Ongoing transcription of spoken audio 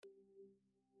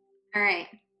All right.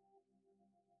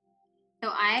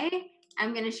 So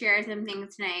I'm going to share some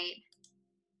things tonight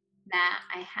that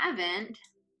I haven't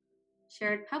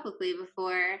shared publicly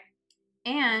before.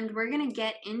 And we're going to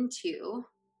get into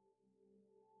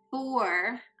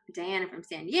for Diana from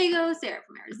San Diego, Sarah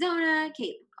from Arizona,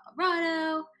 Kate from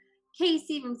Colorado,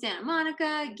 Casey from Santa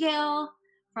Monica, Gail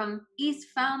from East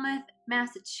Falmouth,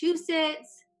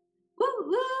 Massachusetts, woo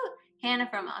woo, Hannah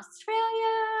from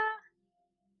Australia.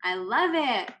 I love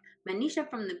it. Manisha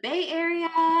from the Bay Area.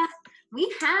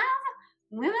 We have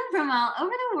women from all over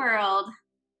the world.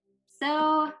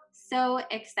 So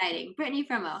exciting. Brittany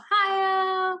from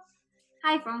Ohio.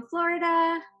 Hi from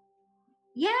Florida.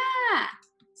 Yeah.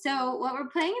 So what we're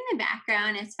playing in the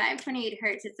background is 528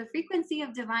 hertz. It's a frequency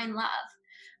of divine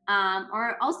love,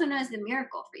 or also known as the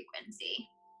miracle frequency.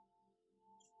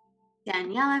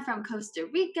 Daniela from Costa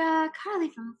Rica.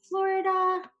 Carly from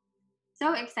Florida.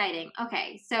 So exciting.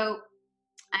 Okay, so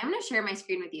I'm going to share my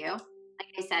screen with you.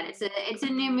 Like I said, it's a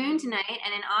new moon tonight,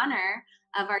 and in honor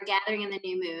of our gathering in the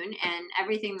new moon and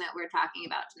everything that we're talking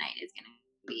about tonight is going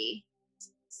to be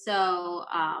so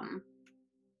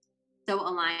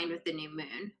aligned with the new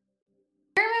moon.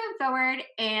 We're moving forward,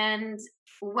 and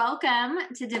welcome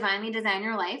to Divinely Design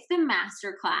Your Life, the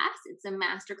masterclass. It's a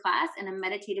masterclass and a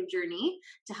meditative journey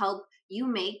to help you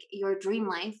make your dream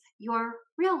life your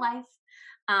real life.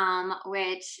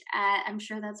 Which I'm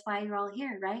sure that's why you're all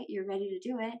here, right? You're ready to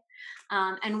do it.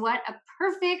 And what a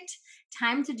perfect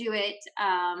time to do it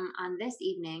on this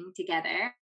evening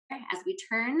together as we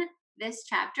turn this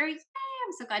chapter. Yay,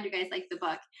 I'm so glad you guys like the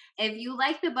book. If you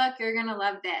like the book, you're going to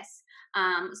love this.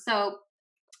 So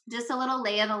just a little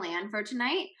lay of the land for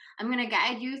tonight. I'm going to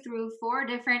guide you through 4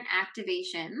 different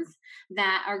activations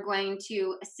that are going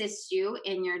to assist you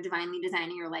in your divinely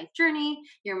designing your life journey,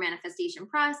 your manifestation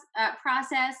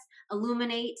process,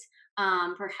 illuminate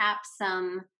perhaps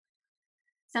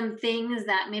some things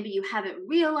that maybe you haven't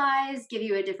realized, give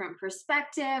you a different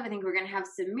perspective. I think we're going to have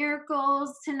some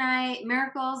miracles tonight.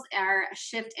 Miracles are a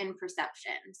shift in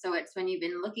perception. So it's when you've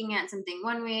been looking at something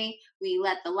one way, we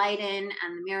let the light in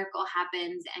and the miracle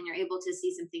happens and you're able to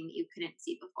see something that you couldn't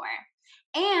see before.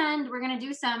 And we're going to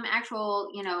do some actual,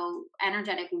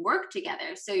 energetic work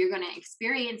together. So you're going to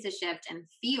experience a shift and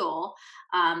feel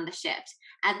the shift.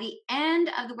 At the end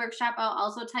of the workshop, I'll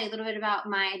also tell you a little bit about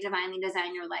my Divinely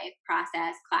Design Your Life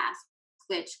process class,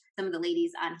 which some of the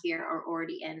ladies on here are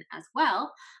already in as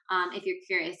well, if you're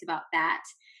curious about that.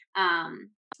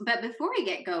 But before we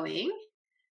get going,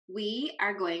 we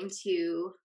are going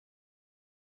to...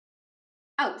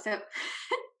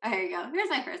 there you go.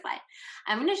 Here's my first slide.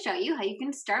 I'm going to show you how you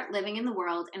can start living in the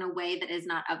world in a way that is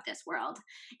not of this world.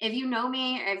 If you know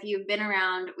me or if you've been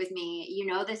around with me, you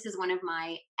know this is one of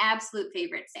my absolute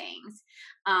favorite sayings.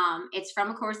 It's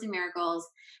from A Course in Miracles,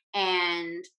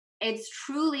 and it's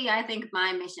truly, I think,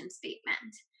 my mission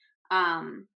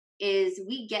statement. Is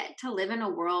we get to live in a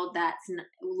world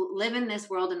live in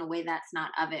this world in a way that's not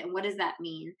of it. And what does that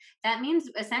mean? That means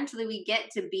essentially we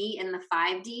get to be in the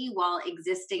 5D while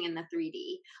existing in the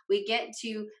 3D. We get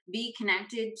to be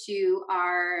connected to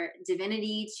our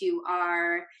divinity, to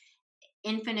our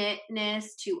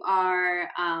infiniteness, to our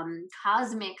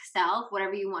cosmic self,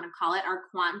 whatever you want to call it, our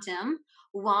quantum,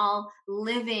 while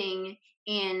living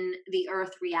in the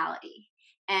earth reality.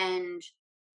 And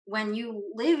when you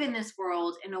live in this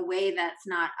world in a way that's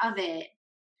not of it,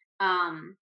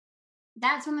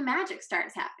 that's when the magic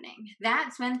starts happening.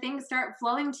 That's when things start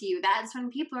flowing to you. That's when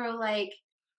people are like,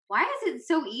 why is it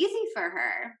so easy for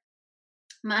her?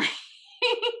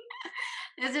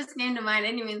 This just came to mind.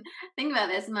 I didn't even think about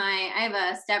this. I have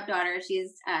a stepdaughter.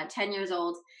 She's 10 years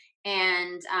old.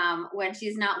 And when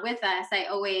she's not with us, I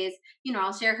always,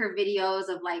 I'll share her videos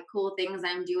of like cool things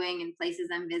I'm doing and places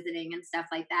I'm visiting and stuff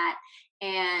like that.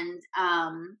 And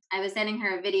I was sending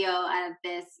her a video of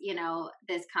this,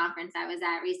 this conference I was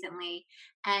at recently.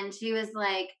 And she was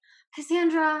like,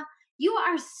 Cassandra, you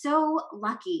are so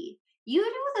lucky. You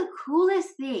do the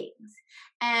coolest things.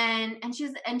 And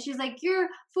she's like, you're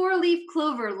 4-leaf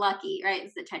clover lucky, right?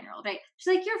 It's the 10-year-old, right?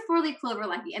 She's like, you're 4-leaf clover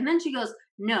lucky. And then she goes,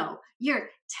 no, you're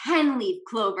 10-leaf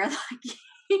clover lucky.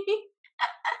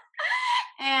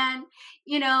 And,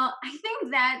 I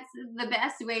think that's the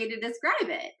best way to describe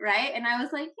it, right? And I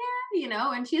was like, yeah,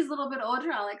 when she's a little bit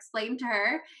older, I'll explain to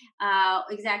her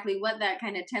exactly what that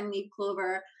kind of 10-leaf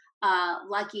clover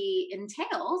lucky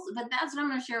entails. But that's what I'm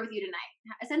going to share with you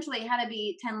tonight. Essentially, how to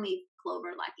be 10-leaf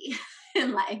clover lucky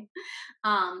in life.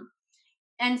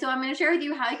 And so I'm going to share with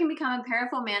you how you can become a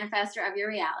powerful manifester of your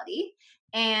reality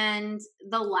and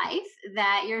the life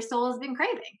that your soul has been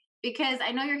craving. because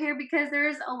I know you're here because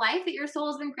there's a life that your soul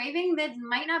has been craving that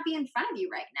might not be in front of you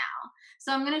right now.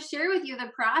 So I'm going to share with you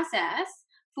the process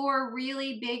for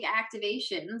really big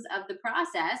activations of the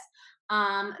process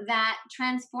that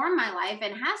transformed my life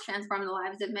and has transformed the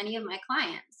lives of many of my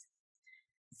clients.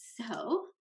 So,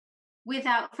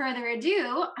 without further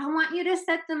ado, I want you to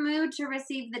set the mood to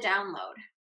receive the download.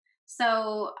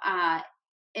 So,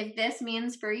 if this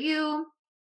means for you,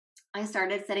 I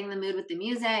started setting the mood with the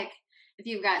music. If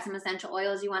you've got some essential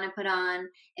oils you want to put on,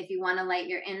 if you want to light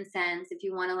your incense, if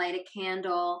you want to light a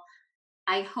candle,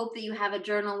 I hope that you have a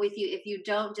journal with you. If you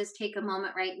don't, just take a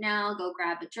moment right now, go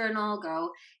grab a journal,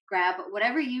 go grab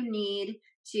whatever you need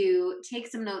to take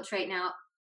some notes right now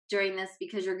during this,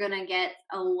 because you're going to get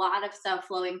a lot of stuff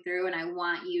flowing through, and I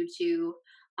want you to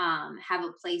have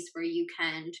a place where you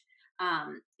can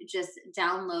just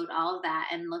download all of that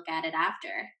and look at it after.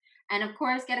 And of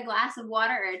course, get a glass of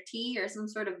water or a tea or some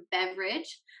sort of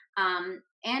beverage.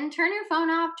 And turn your phone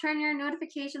off, turn your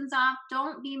notifications off.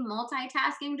 Don't be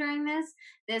multitasking during this.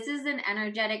 This is an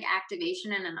energetic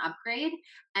activation and an upgrade.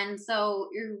 And so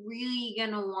you're really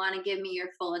going to want to give me your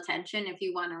full attention if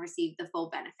you want to receive the full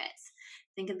benefits.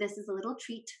 Think of this as a little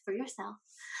treat for yourself,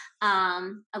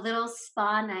 a little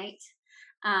spa night.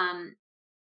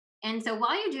 And so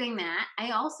while you're doing that,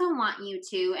 I also want you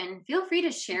to, and feel free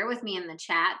to share with me in the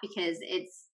chat, because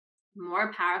it's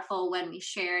more powerful when we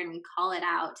share and we call it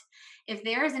out. If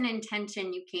there is an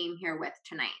intention you came here with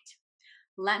tonight,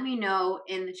 let me know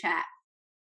in the chat.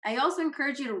 I also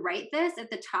encourage you to write this at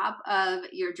the top of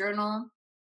your journal,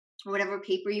 or whatever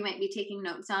paper you might be taking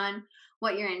notes on,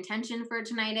 what your intention for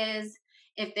tonight is.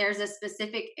 If there's a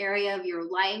specific area of your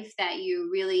life that you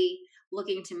really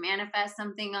looking to manifest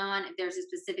something on, if there's a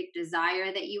specific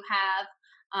desire that you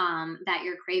have that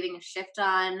you're craving a shift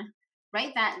on,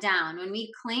 write that down. When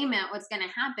we claim it, what's going to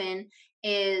happen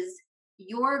is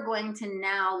you're going to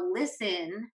now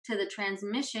listen to the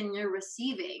transmission you're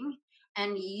receiving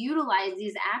and utilize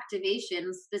these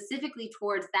activations specifically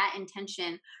towards that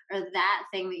intention or that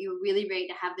thing that you're really ready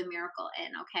to have the miracle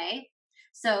in. Okay.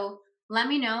 So let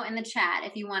me know in the chat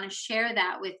if you want to share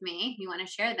that with me. If you want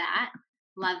to share that.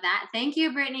 Love that. Thank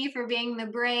you, Brittany, for being the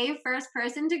brave first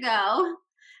person to go.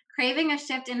 Craving a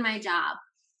shift in my job.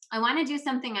 I want to do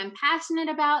something I'm passionate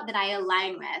about that I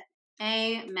align with.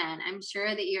 Amen. I'm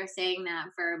sure that you're saying that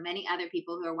for many other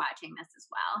people who are watching this as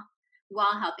well,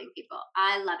 while helping people.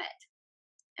 I love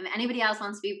it. If anybody else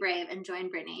wants to be brave and join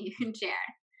Brittany, you can share.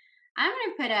 I'm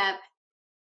going to put up,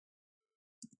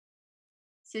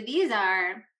 so these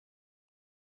are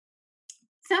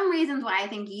some reasons why I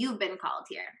think you've been called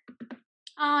here.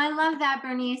 Oh, I love that,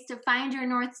 Bernice, to find your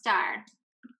North Star.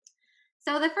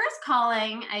 So the first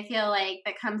calling, I feel like,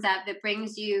 that comes up that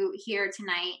brings you here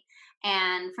tonight,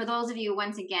 and for those of you,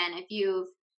 once again, if you've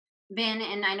been,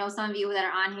 and I know some of you that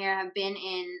are on here have been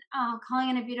in,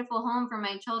 calling in a beautiful home for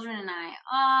my children and I. Oh,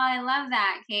 I love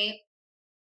that, Kate.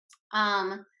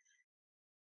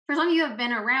 For some of you who have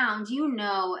been around, you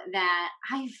know that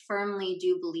I firmly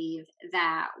do believe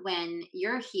that when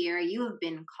you're here, you have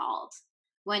been called.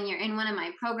 When you're in one of my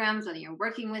programs, whether you're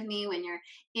working with me, when you're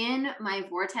in my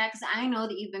vortex, I know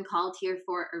that you've been called here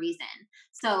for a reason.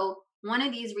 So one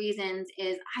of these reasons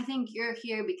is I think you're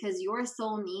here because your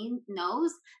soul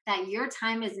knows that your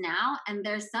time is now, and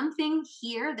there's something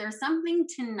here. There's something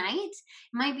tonight.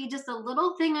 It might be just a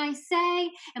little thing I say.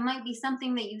 It might be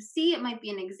something that you see. It might be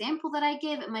an example that I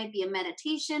give. It might be a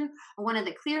meditation or one of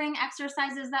the clearing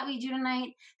exercises that we do tonight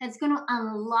that's going to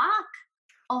unlock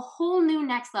a whole new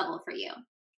next level for you.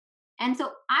 And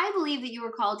so I believe that you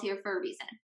were called here for a reason.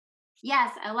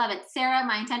 Yes, I love it. Sarah,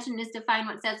 my intention is to find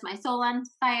what sets my soul on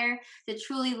fire, to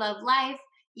truly love life.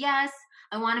 Yes,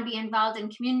 I want to be involved in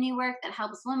community work that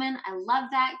helps women. I love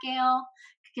that, Gail.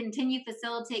 Continue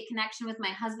facilitate connection with my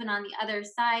husband on the other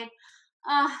side.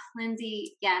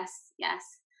 Lindsay, yes.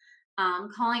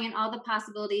 Calling in all the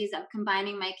possibilities of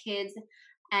combining my kids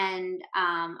and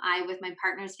I with my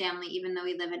partner's family, even though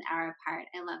we live an hour apart.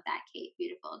 I love that, Kate.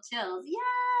 Beautiful. Chills.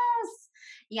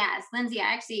 Yes, Lindsay,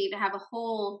 I actually have a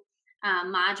whole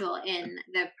module in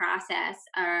the process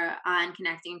on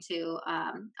connecting to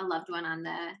a loved one on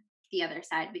the other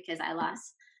side, because I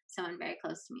lost someone very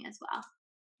close to me as well.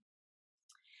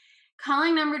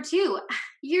 Calling number 2,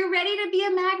 you're ready to be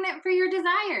a magnet for your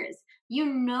desires. You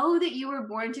know that you were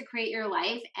born to create your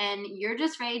life, and you're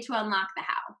just ready to unlock the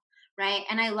how. Right?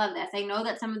 And I love this. I know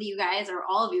that some of you guys, or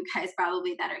all of you guys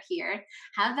probably that are here,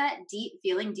 have that deep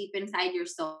feeling deep inside your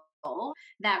soul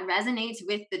that resonates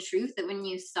with the truth, that when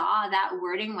you saw that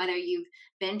wording, whether you've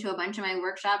been to a bunch of my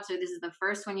workshops or this is the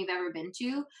first one you've ever been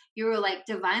to, you were like,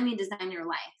 divinely design your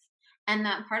life. and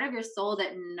that part of your soul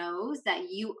that knows that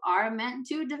you are meant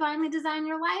to divinely design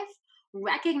your life,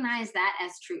 recognize that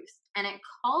as truth. And it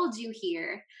called you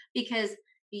here because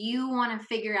you want to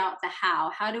figure out the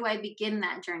how. How do I begin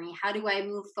that journey? How do I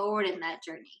move forward in that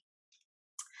journey?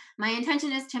 My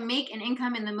intention is to make an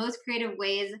income in the most creative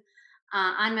ways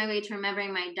on my way to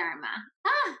remembering my Dharma.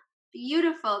 Ah,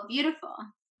 beautiful, beautiful.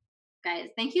 Guys,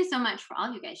 thank you so much for all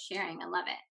of you guys sharing. I love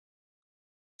it.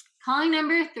 Calling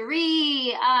number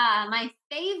 3, my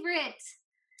favorite.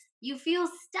 You feel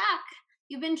stuck.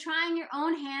 You've been trying your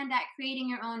own hand at creating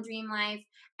your own dream life,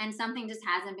 and something just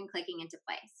hasn't been clicking into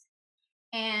place.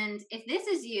 And if this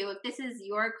is you, if this is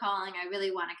your calling, I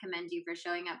really want to commend you for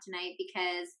showing up tonight,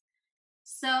 because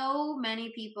so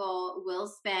many people will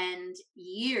spend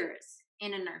years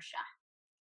in inertia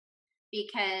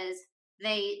because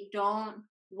they don't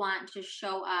want to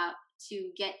show up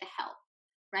to get the help,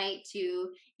 right? To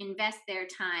invest their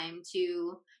time,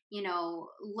 to,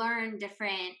 learn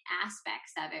different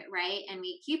aspects of it, right? And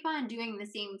we keep on doing the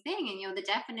same thing. And, the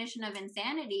definition of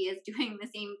insanity is doing the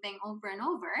same thing over and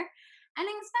over and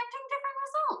expecting different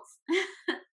results.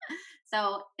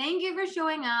 So thank you for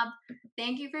showing up.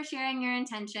 Thank you for sharing your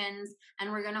intentions.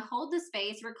 And we're going to hold the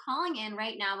space. We're calling in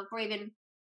right now, before we even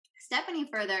step any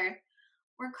further,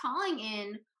 we're calling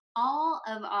in all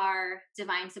of our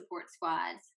divine support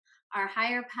squads, our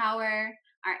higher power,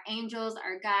 our angels,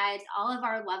 our guides, all of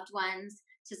our loved ones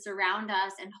to surround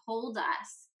us and hold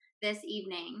us this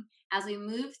evening as we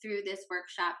move through this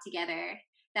workshop together,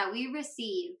 that we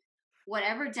receive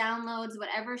whatever downloads,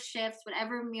 whatever shifts,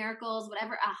 whatever miracles,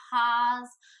 whatever ahas,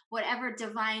 whatever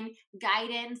divine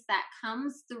guidance that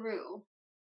comes through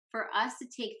for us to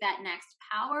take that next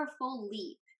powerful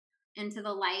leap into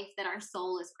the life that our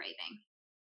soul is craving.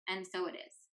 And so it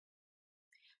is.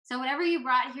 So whatever you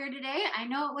brought here today, I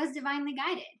know it was divinely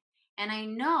guided. And I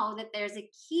know that there's a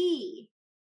key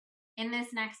in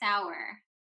this next hour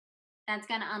that's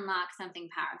going to unlock something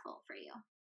powerful for you.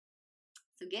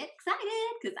 So get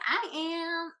excited, because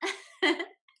I am.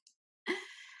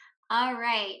 All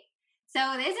right.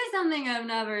 So this is something I've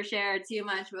never shared too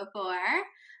much before.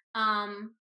 I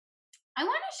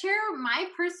want to share my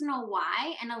personal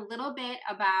why and a little bit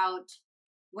about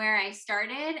where I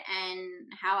started and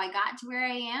how I got to where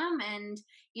I am, and,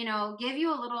 give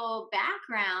you a little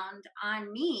background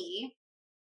on me,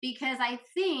 because I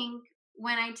think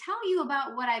when I tell you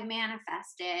about what I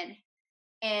manifested,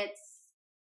 it's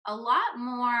a lot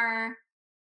more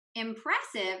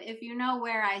impressive if you know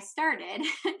where I started.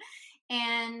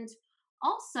 And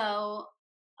also,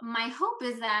 my hope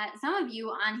is that some of you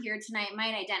on here tonight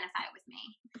might identify with me.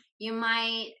 You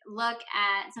might look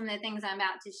at some of the things I'm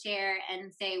about to share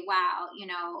and say, wow,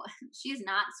 she's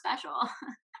not special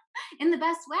in the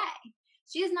best way.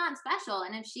 She is not special.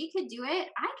 And if she could do it,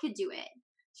 I could do it.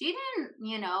 She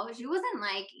didn't, she wasn't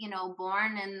like,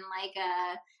 born in like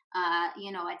a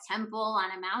temple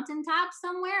on a mountaintop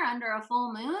somewhere under a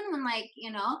full moon, and like,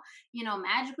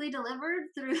 magically delivered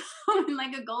through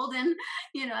like a golden,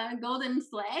 a golden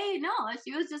sleigh. No,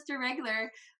 she was just a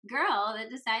regular girl that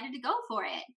decided to go for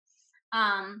it.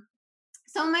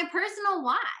 So my personal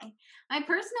why,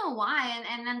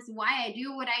 and that's why I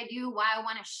do what I do, why I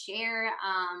want to share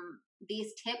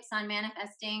these tips on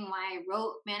manifesting, why I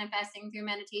wrote Manifesting Through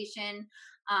Meditation,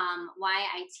 why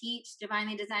I teach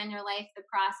Divinely Design Your Life, the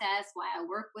process, why I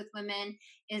work with women,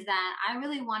 is that I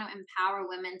really want to empower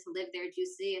women to live their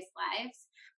juiciest lives.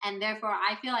 And therefore,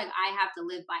 I feel like I have to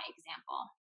live by example,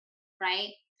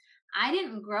 right? I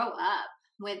didn't grow up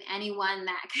with anyone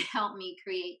that could help me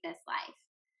create this life.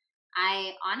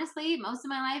 I honestly, most of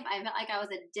my life, I felt like I was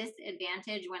at a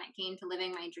disadvantage when it came to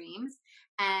living my dreams.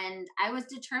 And I was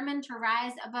determined to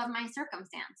rise above my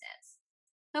circumstances.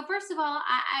 So first of all,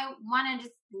 I want to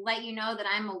just let you know that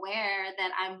I'm aware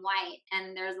that I'm white,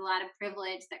 and there's a lot of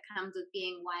privilege that comes with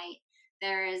being white.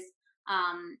 There is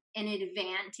an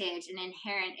advantage, an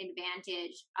inherent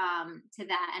advantage to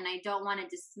that. And I don't want to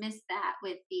dismiss that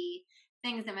with the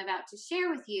things I'm about to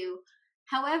share with you.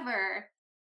 However,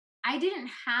 I didn't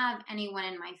have anyone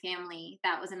in my family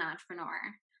that was an entrepreneur.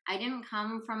 I didn't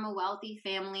come from a wealthy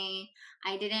family.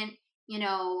 I didn't,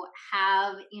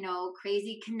 have,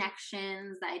 crazy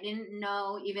connections. I didn't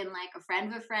know even like a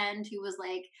friend of a friend who was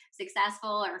like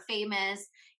successful or famous.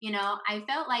 I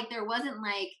felt like there wasn't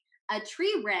like a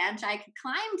tree branch I could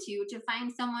climb to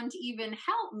find someone to even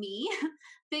help me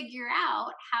figure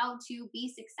out how to be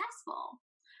successful.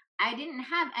 I didn't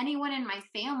have anyone in my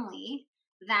family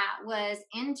that was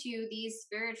into these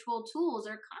spiritual tools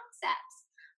or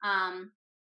concepts.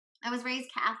 I was raised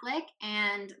Catholic,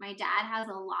 and my dad has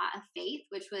a lot of faith,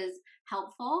 which was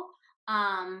helpful.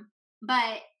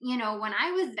 But, you know, when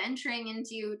I was venturing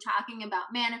into talking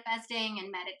about manifesting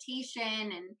and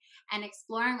meditation and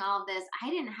exploring all of this, I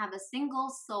didn't have a single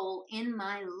soul in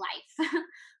my life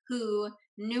who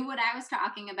knew what I was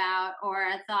talking about or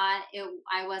thought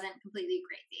I wasn't completely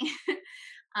crazy.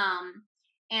 um,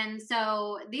 and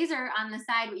so these are on the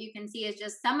side. What you can see is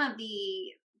just some of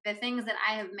the things that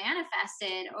I have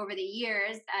manifested over the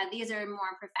years. These are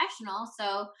more professional.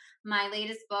 So my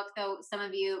latest book, though some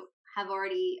of you have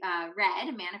already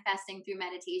read, Manifesting Through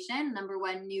Meditation,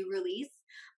 #1 new release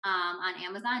on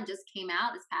Amazon, just came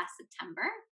out this past September.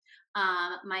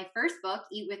 My first book,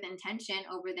 Eat with Intention,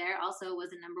 over there also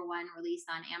was a #1 release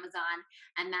on Amazon,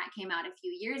 and that came out a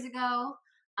few years ago.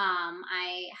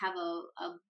 I have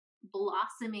a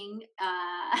blossoming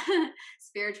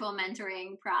spiritual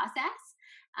mentoring process.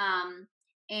 Um,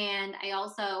 and I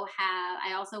also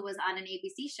was on an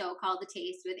ABC show called The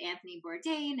Taste with Anthony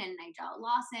Bourdain and Nigel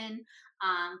Lawson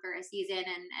for a season,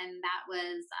 and that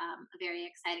was a very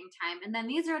exciting time. And then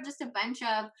these are just a bunch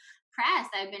of press.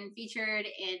 I've been featured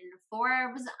in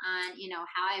Forbes on, you know,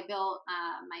 how I built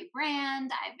my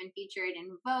brand. I've been featured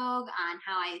in Vogue on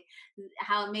how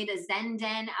I made a Zen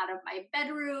den out of my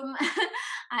bedroom.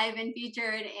 I've been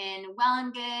featured in Well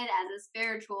and Good as a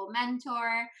spiritual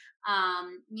mentor.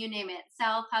 You name it,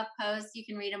 self help posts. You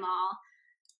can read them all.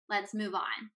 Let's move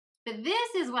on. But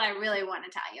this is what I really want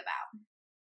to tell you about.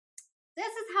 This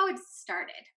is how it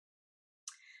started.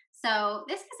 So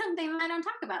this is something that I don't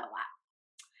talk about a lot.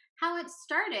 How it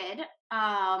started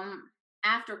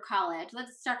after college.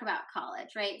 Let's talk about college,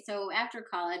 right? So after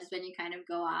college is when you kind of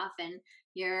go off and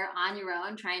you're on your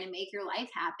own trying to make your life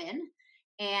happen.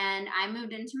 And I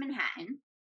moved into Manhattan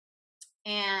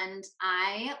and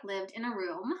I lived in a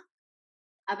room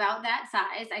about that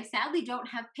size. I sadly don't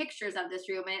have pictures of this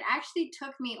room, and it actually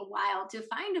took me a while to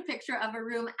find a picture of a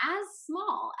room as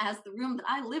small as the room that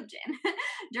I lived in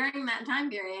during that time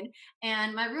period.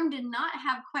 And my room did not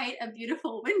have quite a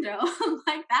beautiful window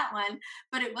like that one,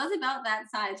 but it was about that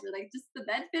size where like just the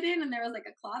bed fit in, and there was like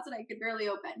a closet I could barely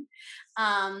open.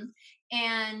 Um,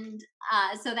 and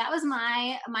so that was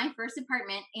my first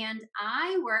apartment, and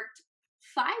I worked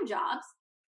 5 jobs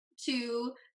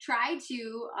to try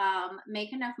to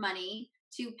make enough money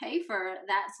to pay for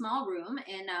that small room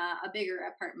in a bigger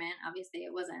apartment. Obviously,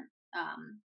 it wasn't.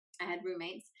 I had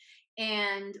roommates,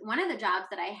 and one of the jobs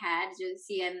that I had, you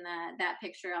see in that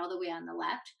picture all the way on the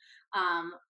left,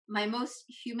 my most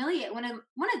humiliate one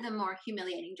of the more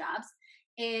humiliating jobs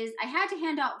is I had to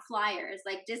hand out flyers,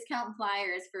 like discount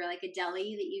flyers for like a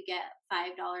deli that you get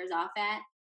 $5 off at,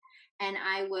 and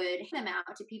I would hand them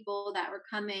out to people that were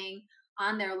coming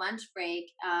on their lunch break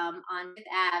on Fifth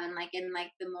Ave, and like in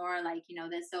like the more like, you know,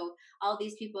 this, so all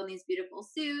these people in these beautiful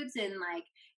suits and like,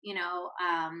 you know,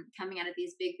 coming out of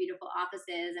these big beautiful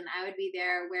offices, and I would be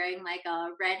there wearing like a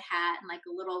red hat and like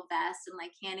a little vest and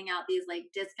like handing out these like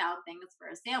discount things for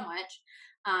a sandwich.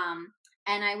 um,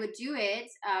 and I would do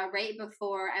it right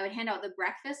before I would hand out the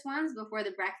breakfast ones before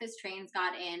the breakfast trains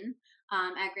got in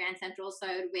at Grand Central. So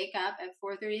I would wake up at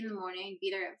 4:30 in the morning,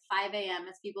 be there at 5 a.m.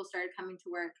 as people started coming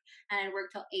to work, and I'd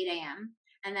work till 8 a.m.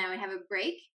 And then I would have a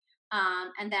break,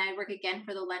 and then I'd work again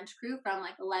for the lunch crew from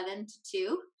like 11 to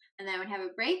 2, and then I would have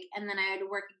a break, and then I would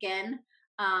work again.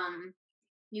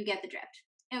 You get the drift.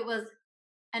 It was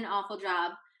an awful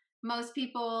job. Most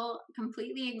people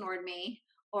completely ignored me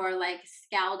or like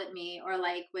scowled at me or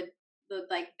like would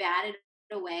like bat it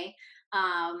away.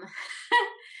 Um,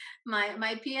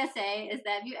 my PSA is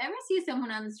that if you ever see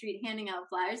someone on the street handing out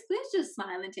flyers, please just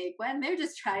smile and take one. They're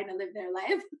just trying to live their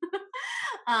life.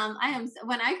 I am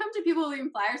when I come to people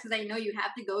leaving flyers because I know you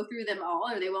have to go through them all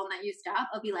or they won't let you stop.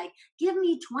 I'll be like, give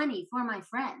me 20 for my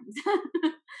friends.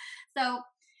 so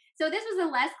so this was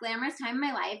a less glamorous time in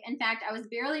my life. In fact, I was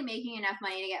barely making enough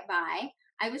money to get by.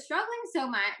 I was struggling so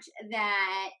much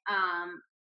that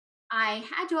I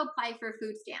had to apply for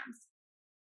food stamps.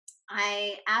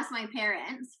 I asked my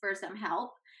parents for some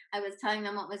help. I was telling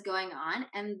them what was going on,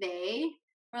 and they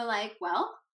were like,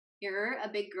 "Well, you're a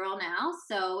big girl now,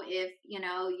 so if you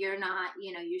know you're not,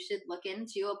 you know, you should look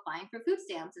into applying for food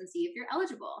stamps and see if you're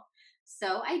eligible."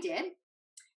 So I did,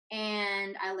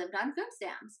 and I lived on food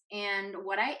stamps. And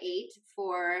what I ate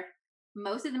for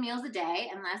most of the meals a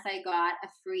day, unless I got a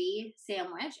free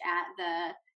sandwich at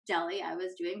the deli I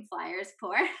was doing flyers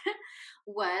for,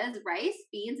 was rice,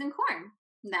 beans, and corn.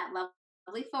 That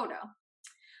lovely photo.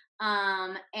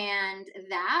 And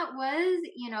that was,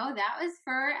 you know, that was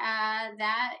for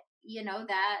that, you know,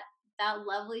 that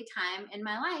lovely time in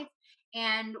my life.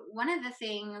 And one of the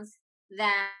things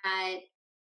that,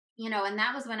 you know, and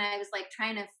that was when I was like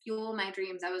trying to fuel my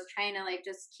dreams. I was trying to like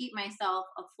just keep myself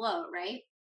afloat, right?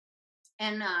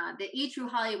 And the E True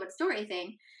Hollywood Story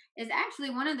thing is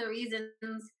actually one of the reasons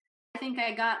I think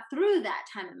I got through that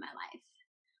time in my life.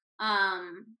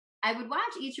 um I would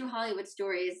watch E True Hollywood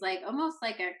Stories like almost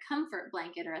like a comfort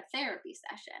blanket or a therapy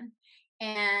session.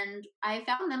 And I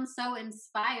found them so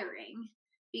inspiring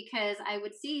because I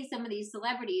would see some of these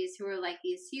celebrities who are like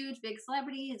these huge big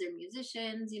celebrities or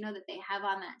musicians, that they have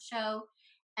on that show,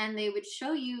 and they would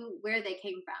show you where they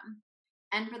came from.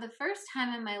 And for the first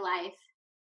time in my life,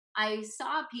 I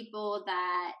saw people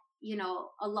that,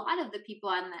 a lot of the people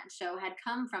on that show had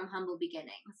come from humble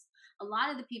beginnings. A lot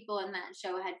of the people in that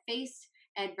show had faced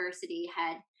adversity,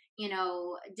 had,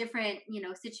 different,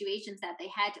 situations that they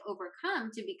had to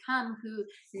overcome to become who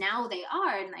now they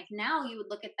are. And like now you would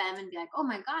look at them and be like, oh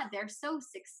my God, they're so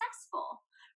successful.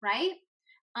 Right.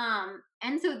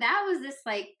 And so that was this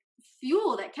like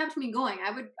fuel that kept me going.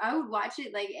 I would watch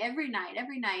it like every night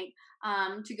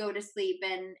to go to sleep,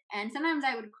 and sometimes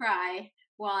I would cry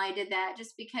while I did that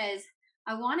just because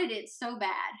I wanted it so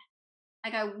bad.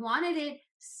 Like I wanted it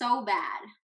so bad.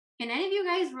 Can any of you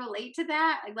guys relate to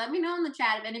that? Like let me know in the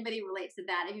chat if anybody relates to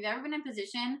that. If you've ever been in a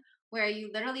position where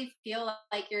you literally feel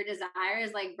like your desire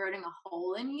is like burning a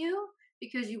hole in you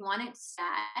because you want it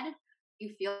sad,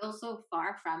 you feel so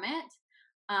far from it.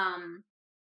 Um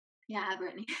yeah,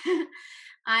 Brittany.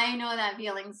 I know that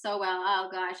feeling so well. Oh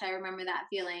gosh, I remember that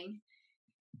feeling.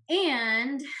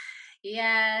 And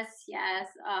yes, yes.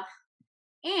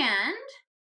 And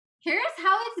here's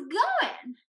how it's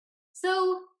going.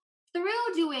 So,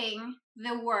 through doing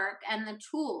the work and the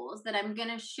tools that I'm going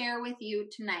to share with you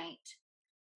tonight,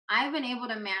 I've been able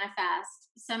to manifest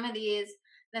some of the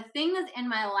things in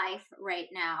my life right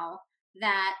now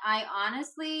that I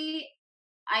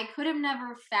could have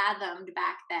never fathomed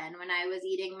back then when I was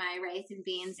eating my rice and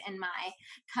beans in my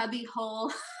cubby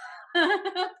hole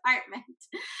apartment,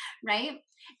 right?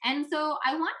 And so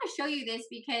I want to show you this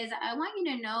because I want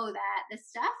you to know that the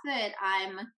stuff that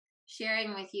I'm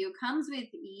sharing with you comes with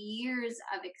years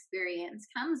of experience,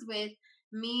 comes with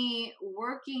me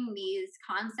working these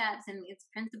concepts and these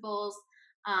principles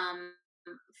um,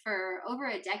 for over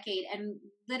a decade and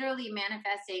literally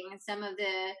manifesting some of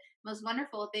the most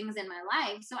wonderful things in my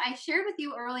life. So I shared with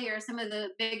you earlier some of the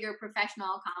bigger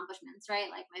professional accomplishments, right?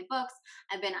 Like my books.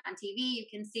 I've been on TV. You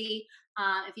can see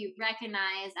if you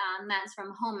recognize that's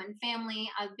from Home and Family.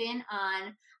 I've been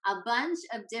on a bunch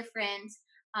of different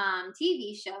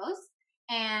TV shows,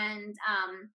 and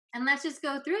let's just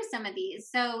go through some of these.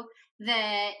 So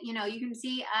you can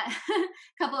see a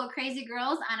couple of crazy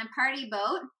girls on a party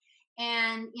boat,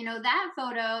 and that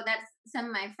photo. That's some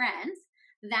of my friends.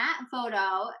 That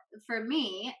photo for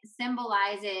me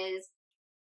symbolizes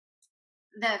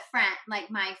the friend,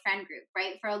 like my friend group,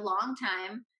 right? For a long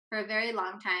time, for a very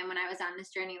long time, when I was on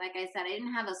this journey, like I said, I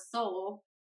didn't have a soul.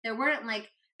 There weren't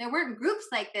groups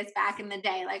like this back in the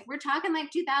day. Like we're talking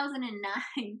like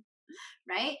 2009,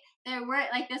 right? There were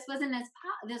like this wasn't,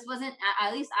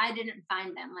 at least I didn't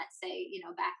find them. Let's say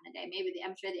back in the day, maybe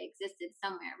I'm sure they existed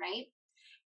somewhere, right?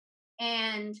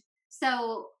 And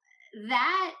so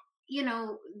that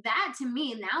that to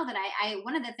me, now that I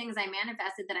one of the things I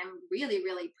manifested that I'm really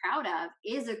really proud of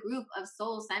is a group of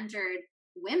soul-centered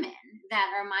women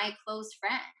that are my close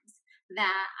friends,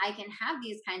 that I can have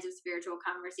these kinds of spiritual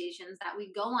conversations, that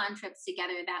we go on trips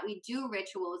together, that we do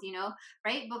rituals,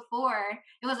 right before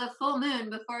it was a full moon,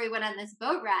 before we went on this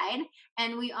boat ride,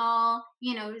 and we all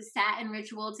sat in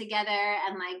ritual together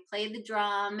and like played the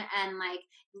drum and like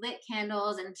lit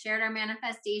candles and shared our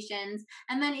manifestations.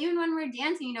 And then even when we're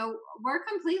dancing, we're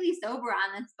completely sober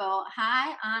on this boat,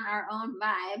 high on our own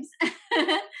vibes,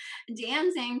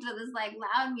 dancing to this like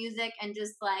loud music and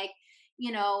just like,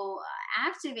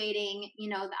 activating,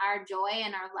 our joy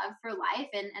and our love for life.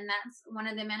 And that's one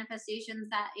of the manifestations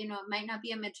that, it might not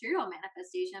be a material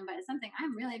manifestation, but it's something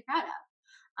I'm really proud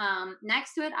of.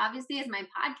 Next to it, obviously, is my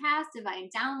podcast. Divine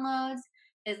Downloads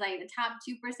is like the top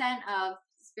 2% of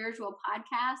spiritual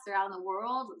podcasts around the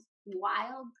world. It's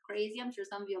wild, crazy. I'm sure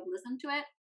some of you have listened to it.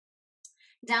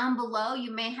 Down below,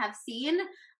 you may have seen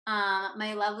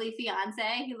my lovely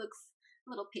fiance. He looks a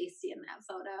little pasty in that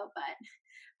photo,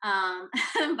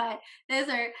 but those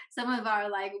are some of our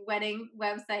like wedding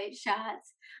website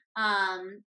shots.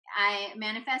 I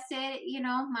manifested,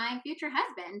 my future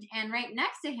husband, and right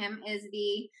next to him is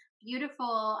a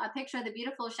picture of the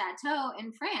beautiful chateau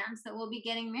in France that we'll be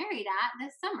getting married at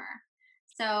this summer.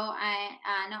 So I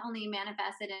not only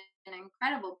manifested an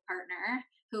incredible partner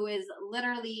who is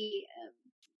literally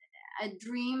a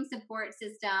dream support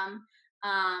system,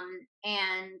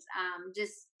 and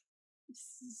just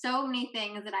so many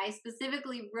things that I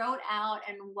specifically wrote out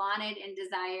and wanted and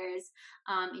desires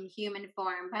in human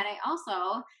form. But I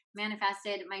also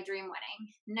manifested my dream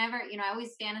wedding. Never, I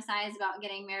always fantasize about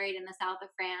getting married in the south of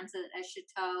France at a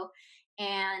chateau.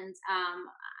 And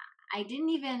I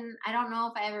don't know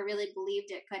if I ever really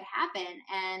believed it could happen.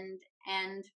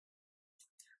 And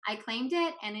I claimed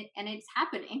it, and it's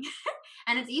happening.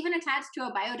 And it's even attached to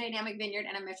a biodynamic vineyard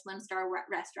and a Michelin star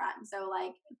restaurant. So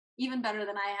like even better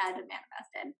than I had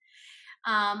manifested.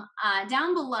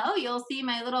 Down below, you'll see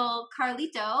my little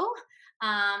Carlito.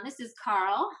 This is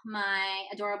Carl, my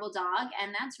adorable dog,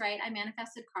 and that's right, I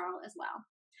manifested Carl as well.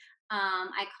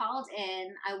 I called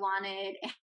in. I wanted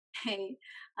a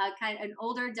kind of an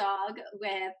older dog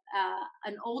with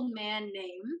an old man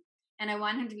name, and I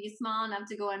want him to be small enough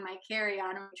to go in my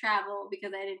carry-on and travel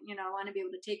because I didn't, want to be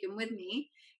able to take him with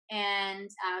me. And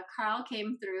Carl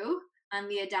came through on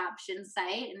the adoption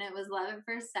site, and it was love at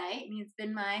first sight, and he's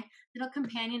been my little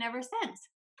companion ever since.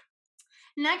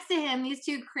 Next to him, these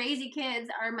two crazy kids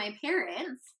are my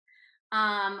parents.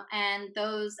 And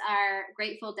those are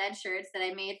Grateful Dead shirts that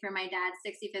I made for my dad's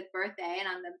 65th birthday. And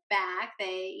on the back,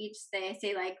 they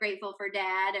say like grateful for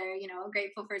dad, or,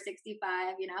 grateful for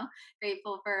 65,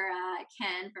 grateful for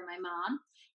Ken for my mom.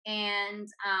 And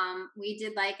we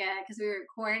did because we were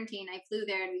quarantined, I flew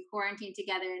there and we quarantined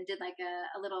together and did like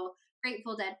a little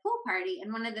Grateful Dead pool party.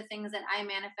 And one of the things that I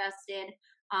manifested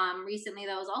recently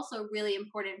that was also really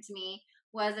important to me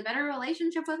was a better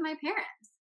relationship with my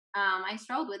parents. I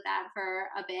struggled with that for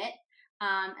a bit,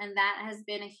 and that has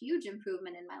been a huge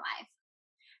improvement in my life.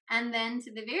 And then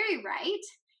to the very right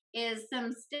is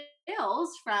some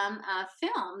stills from a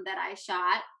film that I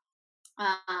shot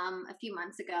a few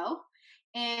months ago.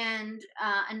 And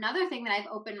another thing that I've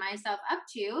opened myself up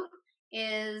to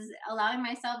is allowing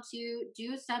myself to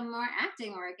do some more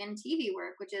acting work and TV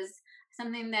work, which is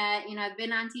something that, I've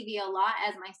been on TV a lot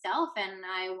as myself, and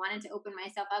I wanted to open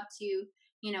myself up to,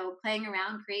 playing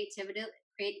around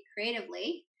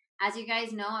creatively. As you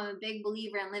guys know, I'm a big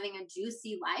believer in living a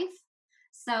juicy life.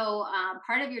 So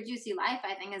part of your juicy life,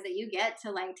 I think, is that you get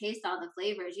to like taste all the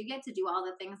flavors. You get to do all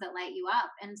the things that light you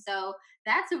up. And so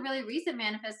that's a really recent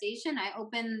manifestation. I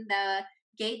opened the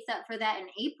gates up for that in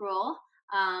April,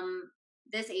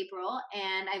 this April,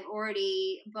 and I've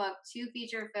already booked 2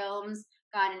 feature films,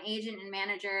 got an agent and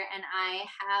manager, and I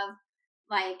have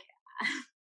like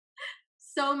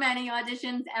so many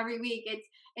auditions every week.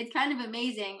 It's kind of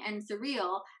amazing and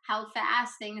surreal how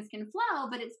fast things can flow,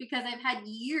 but it's because I've had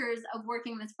years of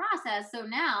working this process. So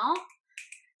now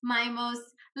my most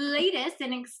latest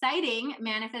and exciting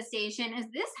manifestation is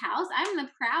this house. I'm the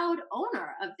proud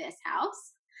owner of this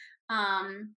house.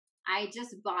 I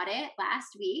just bought it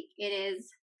last week. It is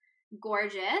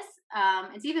gorgeous.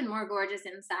 It's even more gorgeous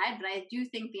inside, but I do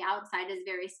think the outside is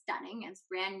very stunning. It's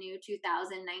brand new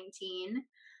 2019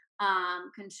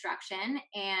 construction.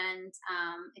 And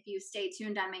if you stay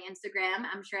tuned on my Instagram,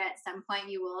 I'm sure at some point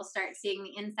you will start seeing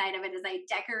the inside of it as I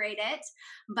decorate it.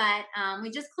 But we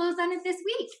just closed on it this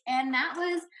week. And that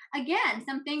was, again,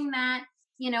 something that,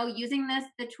 using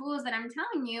the tools that I'm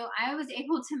telling you, I was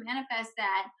able to manifest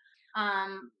that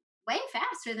way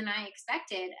faster than I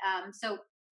expected. So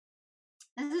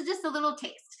this is just a little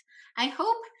taste. I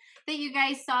hope that you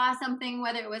guys saw something,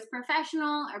 whether it was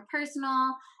professional or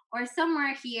personal or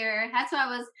somewhere here. That's why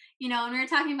I was, when we were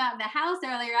talking about the house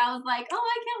earlier, I was like, oh,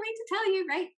 I can't wait to tell you,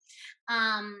 right?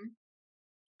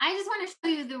 I just want to show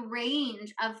you the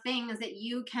range of things that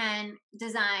you can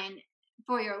design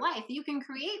for your life, you can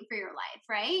create for your life,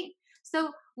 right?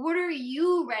 So what are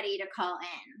you ready to call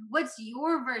in? What's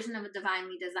your version of a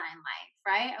divinely designed life,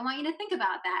 right? I want you to think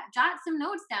about that. Jot some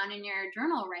notes down in your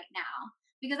journal right now,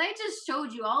 because I just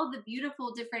showed you all the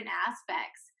beautiful different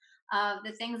aspects of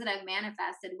the things that I've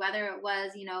manifested, whether it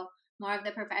was, more of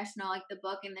the professional, like the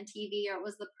book and the TV, or it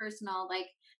was the personal, like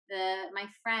my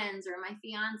friends or my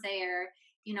fiance, or,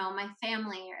 my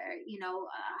family, or,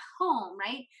 home,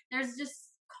 right? There's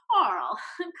just Carl,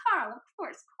 Carl, of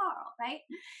course, Carl, right?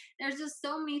 There's just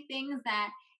so many things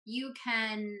that you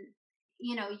can,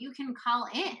 you can call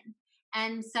in.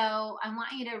 And so I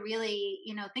want you to really,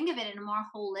 think of it in a more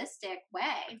holistic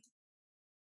way.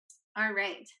 All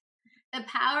right. The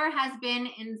power has been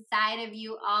inside of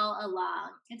you all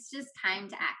along. It's just time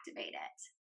to activate it.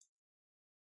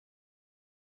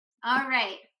 All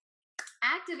right.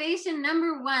 Activation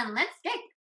number 1. Let's get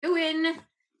going.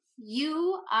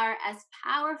 You are as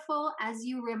powerful as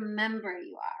you remember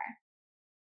you are.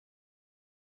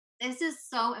 This is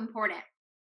so important.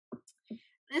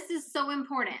 This is so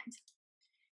important.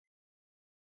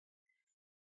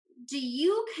 Do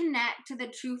you connect to the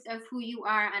truth of who you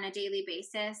are on a daily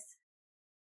basis?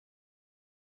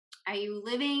 Are you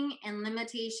living in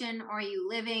limitation or are you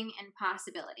living in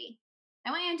possibility? I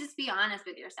want you to just be honest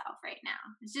with yourself right now.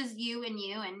 It's just you, and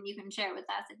you can share with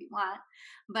us if you want,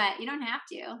 but you don't have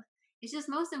to. It's just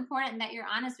most important that you're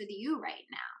honest with you right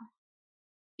now,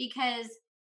 because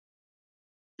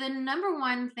the number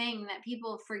one thing that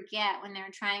people forget when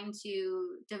they're trying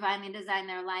to divinely design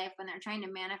their life, when they're trying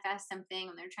to manifest something,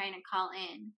 when they're trying to call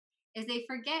in, is they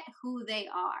forget who they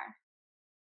are.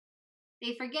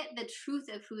 They forget the truth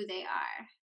of who they are.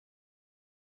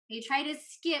 They try to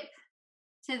skip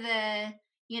to the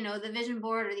vision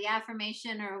board or the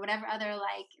affirmation or whatever other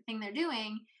like thing they're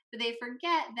doing, but they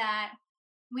forget that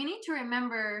we need to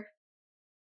remember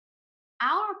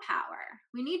our power.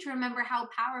 We need to remember how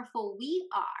powerful we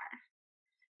are,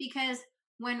 because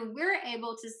when we're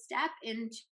able to step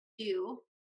into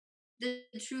the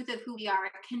truth of who we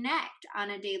are, connect on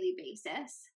a daily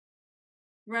basis,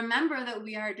 remember that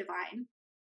we are divine,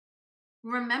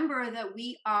 remember that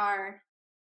we are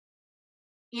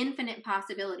infinite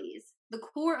possibilities. The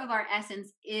core of our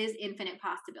essence is infinite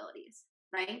possibilities,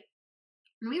 right?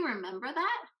 When we remember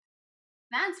that,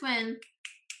 that's when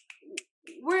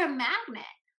we're a magnet,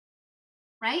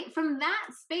 right? From that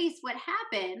space, what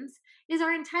happens is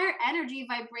our entire energy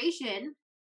vibration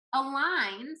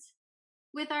aligns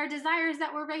with our desires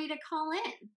that we're ready to call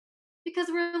in, because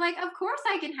we're like, of course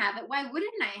I can have it. Why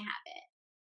wouldn't I have it?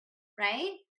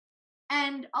 Right?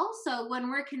 And also, when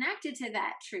we're connected to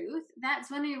that truth,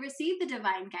 that's when we receive the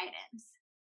divine guidance.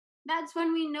 That's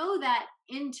when we know that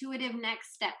intuitive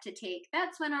next step to take.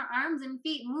 That's when our arms and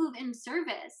feet move in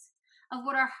service of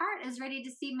what our heart is ready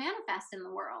to see manifest in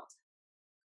the world,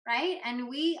 right? And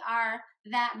we are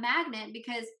that magnet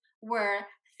because we're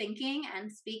thinking and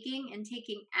speaking and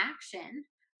taking action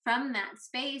from that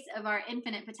space of our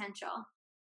infinite potential,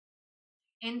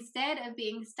 instead of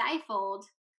being stifled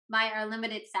by our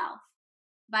limited self,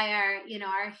 by our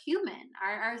human,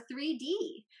 our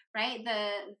 3D, right?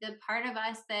 The part of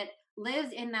us that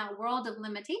lives in that world of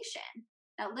limitation,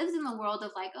 that lives in the world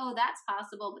of like, oh, that's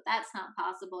possible, but that's not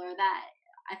possible, or that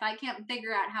if I can't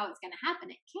figure out how it's going to happen,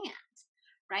 it can't,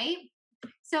 right?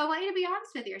 So I want you to be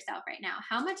honest with yourself right now.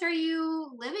 How much are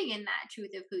you living in that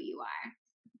truth of who you are?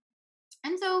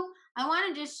 And so I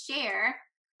want to just share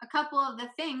a couple of the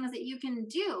things that you can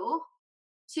do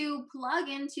to plug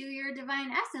into your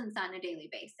divine essence on a daily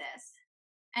basis.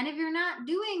 And if you're not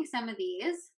doing some of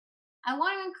these, I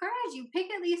want to encourage you, pick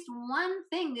at least one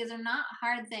thing. These are not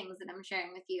hard things that I'm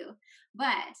sharing with you,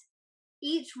 but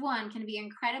each one can be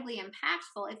incredibly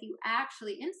impactful if you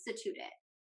actually institute it.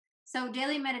 So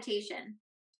daily meditation,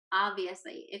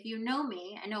 obviously, if you know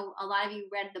me, I know a lot of you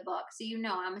read the book, so you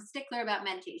know I'm a stickler about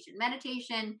meditation.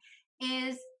 Meditation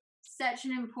is such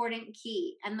an important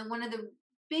key, and one of the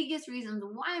biggest reasons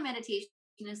why meditation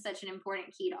is such an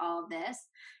important key to all of this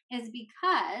is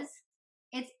because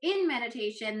it's in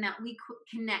meditation that we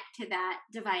connect to that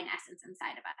divine essence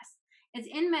inside of us. It's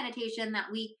in meditation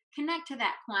that we connect to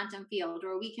that quantum field,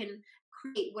 or we can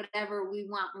create whatever we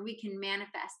want, or we can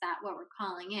manifest that what we're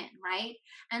calling in, right?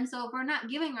 And so if we're not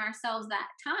giving ourselves that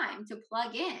time to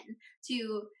plug in,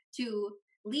 to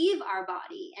leave our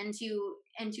body, and to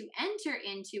enter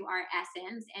into our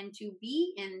essence, and to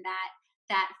be in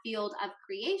that field of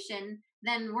creation,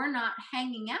 then we're not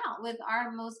hanging out with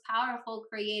our most powerful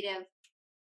creative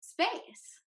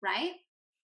space, right?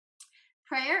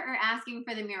 Prayer or asking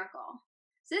for the miracle.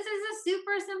 So this is a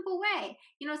super simple way.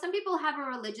 Some people have a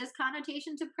religious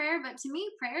connotation to prayer, but to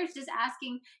me, prayer is just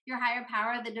asking your higher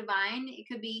power, the divine. It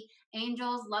could be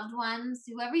angels, loved ones,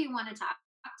 whoever you want to talk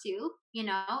to,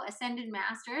 ascended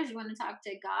masters. You want to talk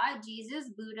to God, Jesus,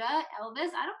 Buddha,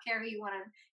 Elvis. I don't care who you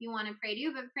want to pray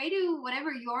to, but pray to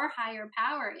whatever your higher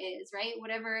power is, right?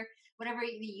 Whatever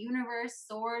the universe,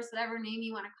 source, whatever name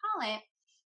you want to call it,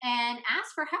 and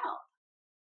ask for help.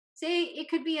 Say it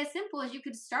could be as simple as you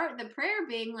could start the prayer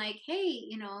being like, hey,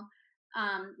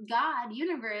 God,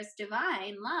 universe,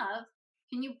 divine, love,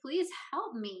 can you please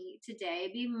help me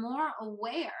today be more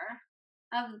aware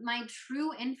of my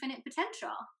true infinite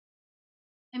potential?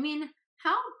 I mean,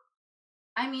 how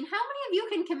many of you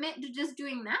can commit to just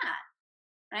doing that,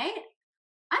 right?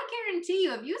 I guarantee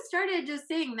you, if you started just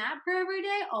saying that prayer every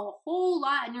day, a whole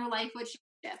lot in your life would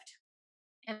shift.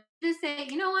 And just say,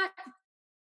 you know what?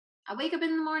 I wake up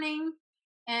in the morning,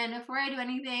 and before I do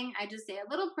anything, I just say a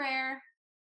little prayer.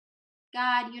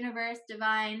 God, universe,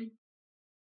 divine.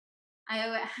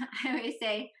 I always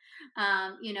say,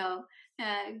 God,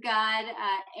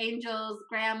 angels,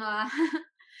 grandma,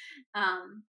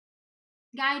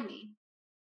 guide me.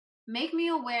 Make me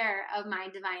aware of my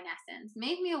divine essence.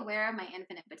 Make me aware of my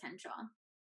infinite potential.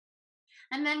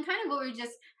 And then kind of what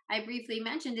I briefly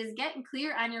mentioned is get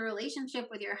clear on your relationship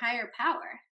with your higher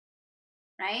power,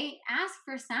 right? Ask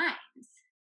for signs.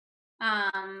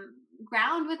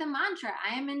 Ground with a mantra.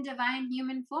 I am in divine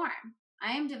human form.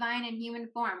 I am divine in human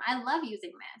form. I love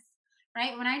using this,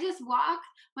 right? When I just walk,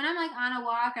 when I'm like on a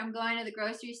walk, I'm going to the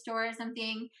grocery store or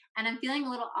something, and I'm feeling a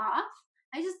little off.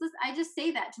 I just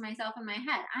say that to myself in my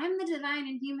head. I'm the divine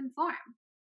in human form.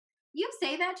 You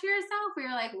say that to yourself where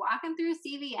you're like walking through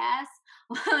CVS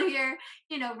while you're,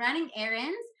 running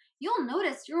errands. You'll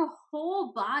notice your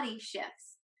whole body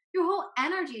shifts. Your whole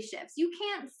energy shifts. You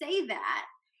can't say that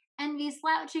and be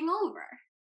slouching over.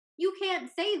 You can't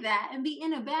say that and be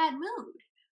in a bad mood.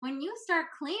 When you start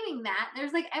claiming that,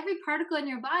 there's like every particle in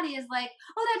your body is like,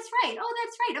 oh, that's right. Oh,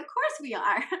 that's right. Of course we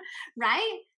are.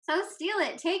 Right? So steal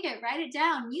it, take it, write it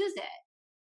down, use it.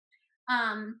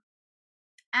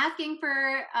 Asking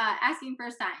for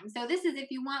signs. So this is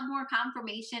if you want more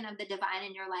confirmation of the divine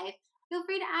in your life, feel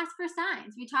free to ask for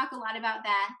signs. We talk a lot about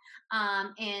that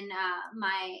in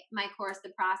my course,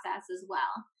 The Process, as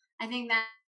well. I think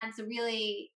that's a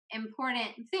really important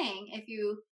thing. If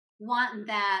you want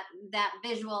that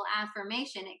visual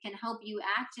affirmation, it can help you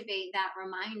activate that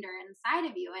reminder inside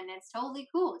of you, and it's totally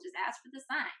cool. Just ask for the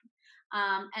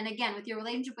sign. And again, with your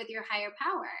relationship with your higher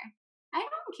power, I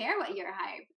don't care what your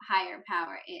higher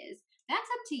power is. That's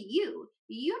up to you.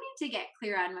 You need to get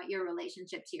clear on what your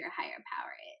relationship to your higher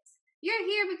power is. You're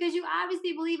here because you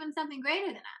obviously believe in something greater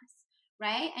than us,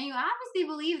 right? And you obviously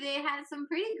believe they had some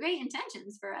pretty great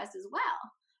intentions for us as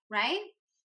well, right?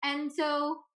 And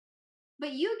so,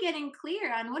 but you getting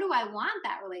clear on, what do I want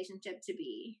that relationship to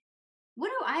be? What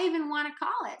do I even want to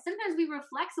call it? Sometimes we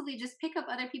reflexively just pick up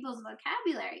other people's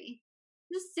vocabulary.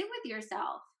 Just sit with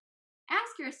yourself.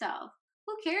 Ask yourself,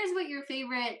 who cares what your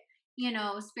favorite,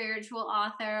 spiritual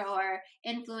author or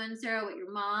influencer, what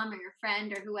your mom or your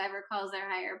friend or whoever calls their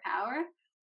higher power?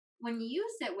 When you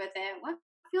sit with it, what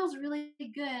feels really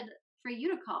good for you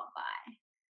to call it by?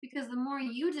 Because the more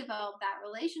you develop that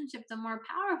relationship, the more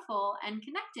powerful and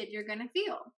connected you're going to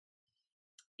feel.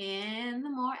 And the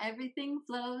more everything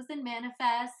flows and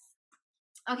manifests.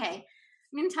 Okay,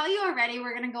 I'm going to tell you already,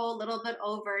 we're going to go a little bit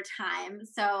over time.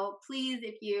 So please,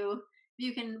 if you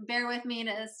can bear with me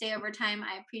to stay over time,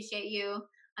 I appreciate you.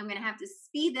 I'm going to have to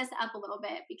speed this up a little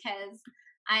bit because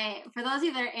for those of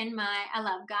you that are in I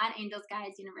love God, angels,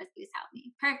 guides, universe, please help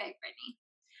me. Perfect, Brittany.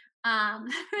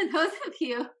 For those of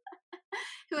you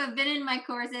who have been in my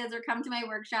courses or come to my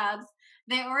workshops,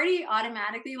 they already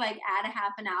automatically add a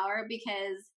half an hour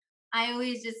because I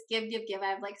always just give. I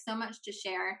have so much to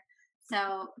share.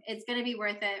 So it's going to be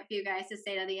worth it for you guys to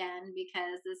stay to the end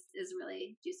because this is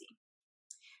really juicy.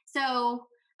 So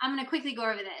I'm going to quickly go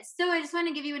over this. So I just want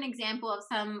to give you an example of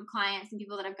some clients and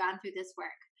people that have gone through this work.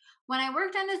 When I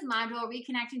worked on this module,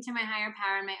 reconnecting to my higher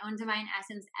power and my own divine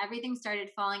essence, everything started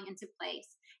falling into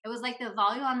place. It was like the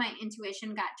volume on my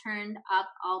intuition got turned up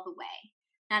all the way.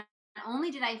 Not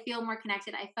only did I feel more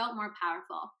connected, I felt more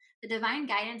powerful. The divine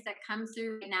guidance that comes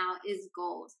through right now is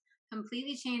gold.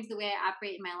 Completely changed the way I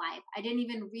operate in my life. I didn't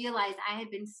even realize I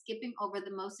had been skipping over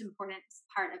the most important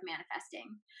part of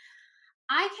manifesting.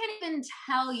 I can't even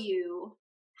tell you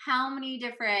how many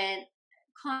different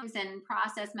clients and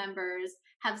process members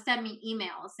have sent me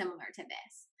emails similar to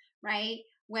this, right?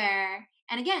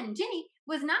 And again, Ginny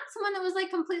was not someone that was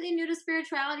completely new to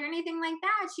spirituality or anything like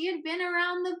that. She had been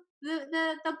around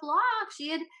the block. She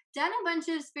had done a bunch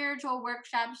of spiritual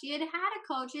workshops. She had had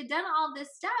a coach. She had done all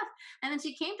this stuff. And then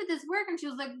she came to this work and she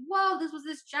was like, whoa, this was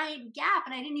this giant gap.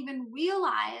 And I didn't even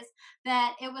realize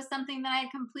that it was something that I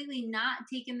had completely not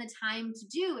taken the time to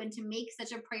do and to make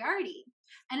such a priority.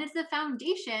 And it's the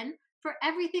foundation for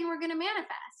everything we're going to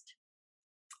manifest.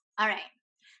 All right.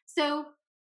 So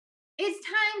it's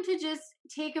time to just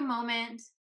take a moment.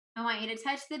 I want you to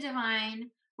touch the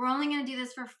divine. We're only going to do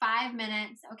this for 5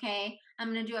 minutes, okay?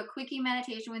 I'm going to do a quickie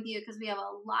meditation with you because we have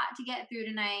a lot to get through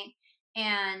tonight.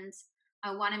 And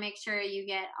I want to make sure you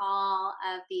get all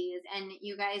of these. And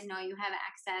you guys know you have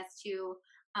access to,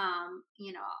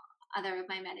 other of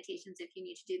my meditations if you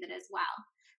need to do that as well.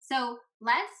 So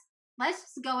let's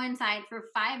just go inside for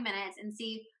 5 minutes and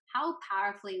see how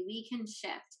powerfully we can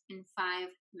shift in 5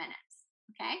 minutes,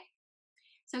 okay?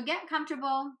 So get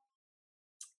comfortable,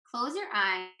 close your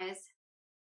eyes,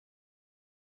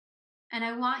 and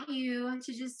I want you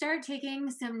to just start taking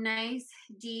some nice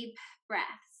deep breaths.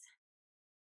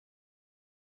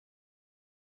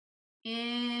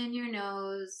 In your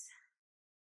nose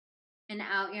and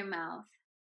out your mouth.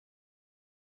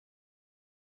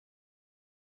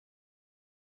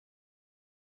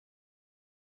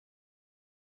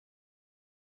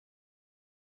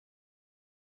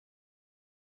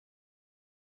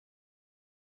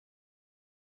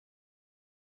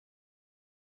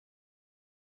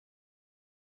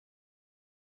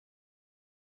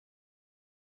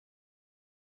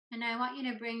 And I want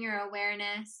you to bring your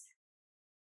awareness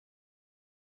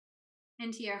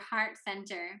into your heart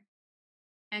center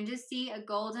and just see a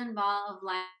golden ball of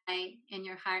light in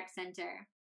your heart center.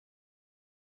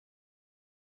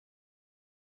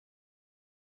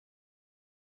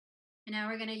 And now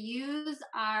we're going to use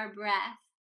our breath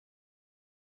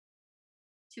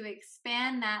to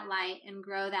expand that light and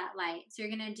grow that light. So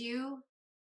you're going to do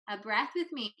a breath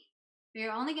with me, but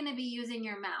you're only going to be using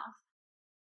your mouth.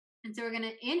 And so we're going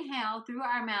to inhale through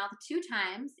our mouth 2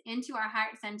 times into our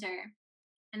heart center.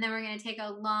 And then we're going to take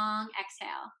a long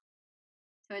exhale.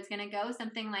 So it's going to go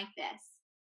something like this.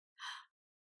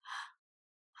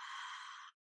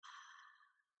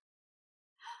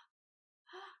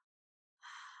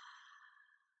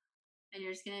 And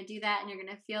you're just going to do that, and you're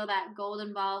going to feel that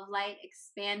golden ball of light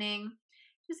expanding.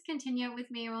 Just continue it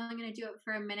with me. We're only going to do it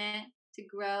for a minute to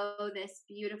grow this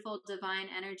beautiful divine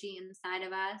energy inside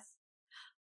of us.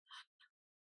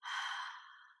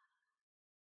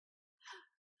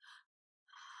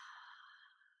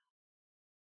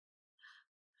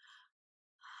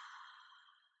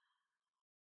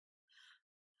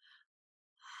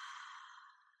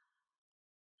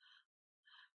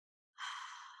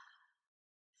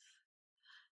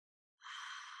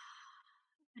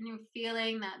 And you're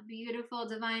feeling that beautiful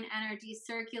divine energy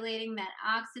circulating, that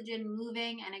oxygen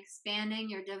moving and expanding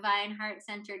your divine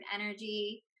heart-centered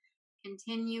energy.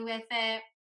 Continue with it.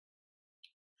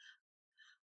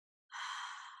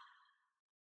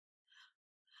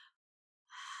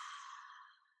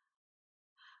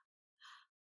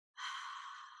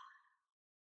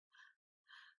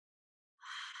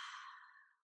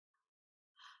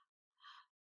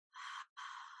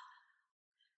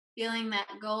 Feeling that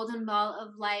golden ball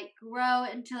of light grow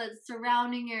until it's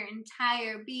surrounding your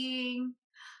entire being.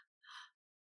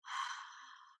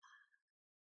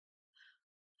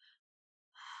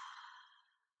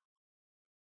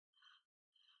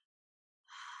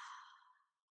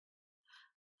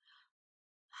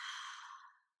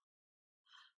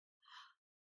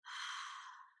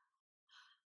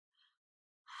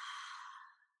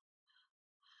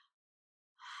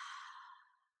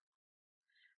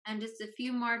 And just a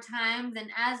few more times. And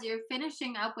as you're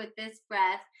finishing up with this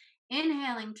breath,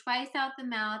 inhaling twice out the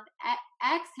mouth,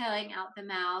 exhaling out the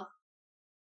mouth,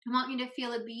 I want you to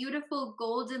feel a beautiful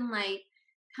golden light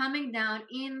coming down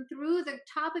in through the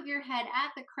top of your head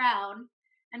at the crown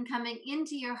and coming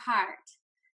into your heart.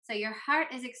 So your heart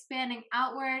is expanding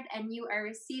outward, and you are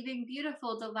receiving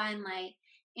beautiful divine light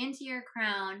into your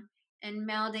crown and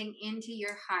melding into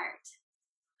your heart.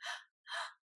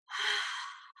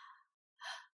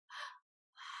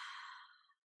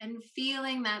 And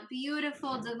feeling that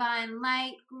beautiful divine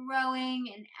light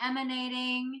growing and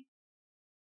emanating.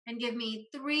 And give me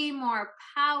 3 more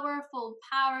powerful,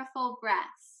 powerful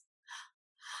breaths.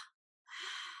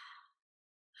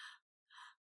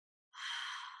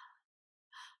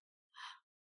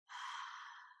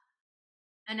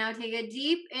 And now take a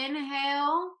deep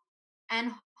inhale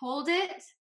and hold it.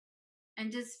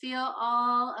 And just feel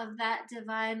all of that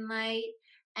divine light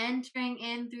entering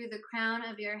in through the crown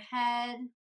of your head,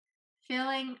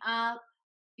 filling up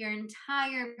your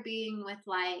entire being with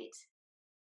light.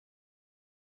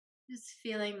 Just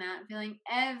feeling that, feeling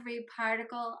every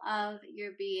particle of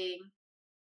your being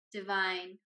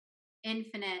divine,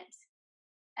 infinite.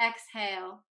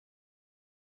 Exhale.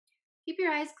 Keep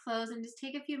your eyes closed and just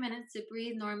take a few minutes to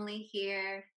breathe normally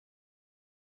here.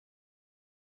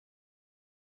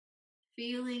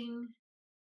 Feeling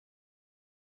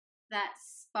that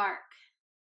spark,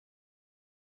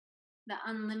 the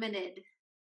unlimited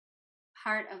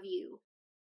part of you.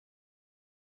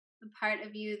 The part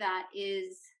of you that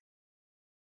is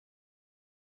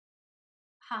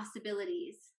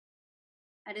possibilities,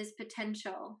 that is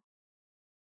potential,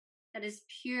 that is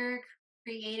pure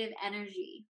creative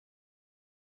energy,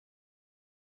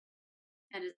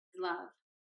 that is love.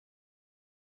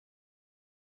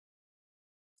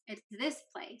 It's this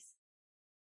place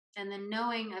and the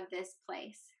knowing of this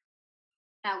place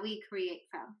that we create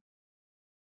from.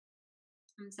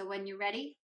 And so when you're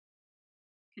ready,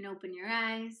 you can open your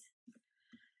eyes,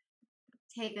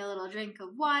 take a little drink of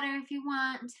water if you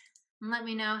want, and let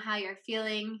me know how you're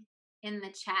feeling in the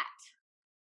chat.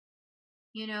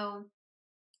 You know,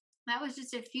 that was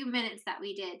just a few minutes that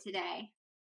we did today.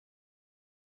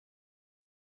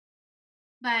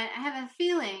 But I have a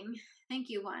feeling, thank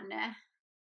you, Wanda,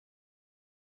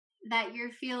 that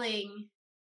you're feeling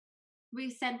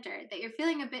recentered, that you're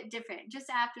feeling a bit different just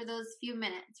after those few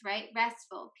minutes, right?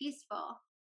 Restful, peaceful,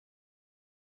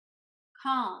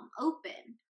 calm,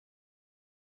 open.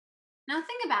 Now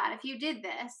think about if you did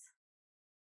this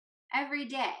every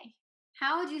day,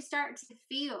 How would you start to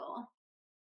feel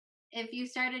if you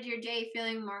started your day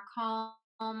feeling more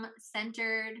calm,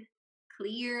 centered,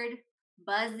 cleared,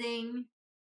 buzzing?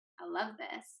 I love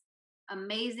this.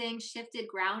 Amazing, shifted,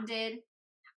 grounded.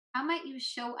 How might you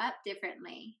show up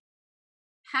differently?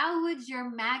 How would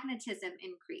your magnetism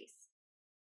increase?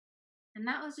 And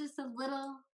that was just a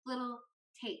little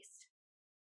taste,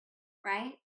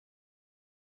 right?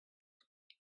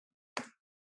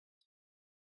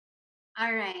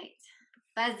 All right.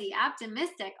 Buzzy,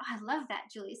 optimistic. Oh, I love that,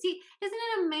 Julie. See, isn't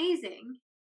it amazing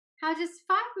how just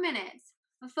 5 minutes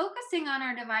of focusing on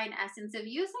our divine essence, of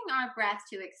using our breath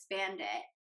to expand it,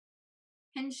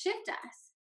 can shift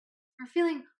us? We're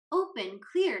feeling open,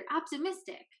 cleared,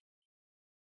 optimistic.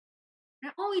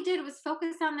 And all we did was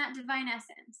focus on that divine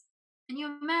essence. And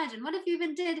you imagine, what if you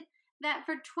even did that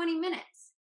for 20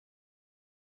 minutes?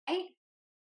 Right?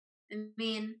 I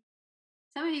mean,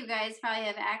 some of you guys probably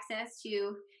have access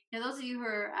to, those of you who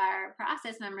are our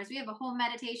process members, we have a whole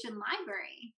meditation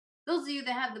library. Those of you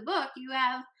that have the book, you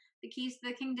have the keys to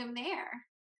the kingdom there,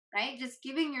 right? Just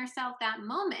giving yourself that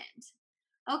moment.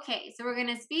 Okay, so we're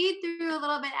going to speed through a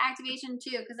little bit activation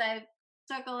too, because I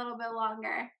took a little bit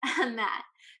longer on that.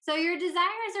 So your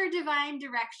desires are divine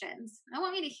directions. I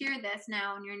want you to hear this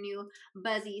now in your new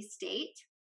buzzy state.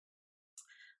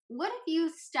 What if you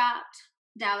stopped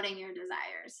doubting your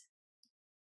desires?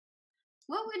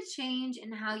 What would change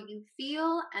in how you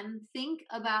feel and think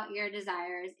about your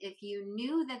desires if you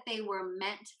knew that they were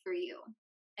meant for you?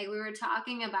 Like we were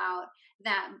talking about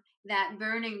that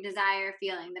burning desire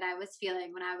feeling that I was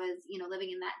feeling when I was,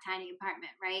 living in that tiny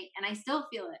apartment, right? And I still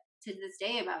feel it to this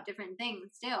day about different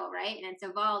things still, right? And it's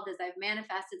evolved as I've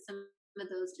manifested some of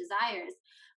those desires.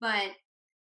 But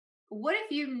what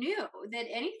if you knew that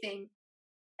anything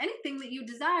that you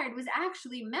desired was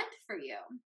actually meant for you,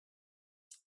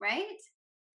 right?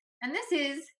 And this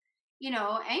is,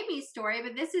 Amy's story,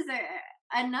 but this is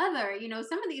another,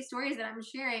 some of these stories that I'm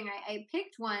sharing, I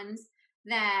picked ones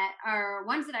that are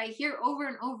ones that I hear over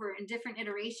and over in different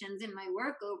iterations in my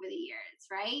work over the years,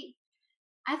 right?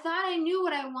 I thought I knew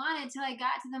what I wanted till I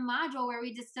got to the module where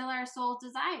we distill our soul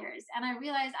desires. And I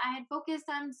realized I had focused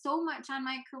on so much on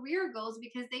my career goals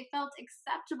because they felt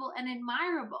acceptable and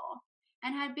admirable,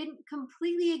 and had been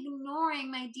completely ignoring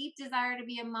my deep desire to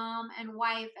be a mom and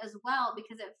wife as well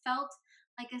because it felt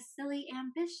like a silly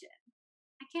ambition.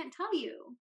 I can't tell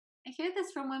you. I hear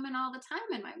this from women all the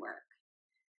time in my work.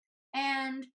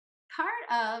 And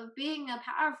part of being a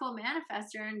powerful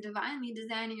manifester and divinely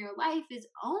designing your life is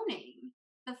owning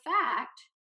the fact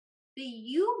that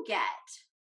you get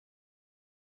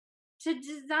to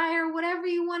desire whatever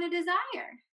you want to desire.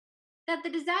 That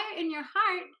the desire in your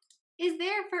heart is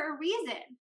there for a reason.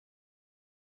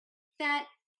 That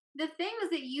the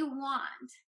things that you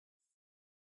want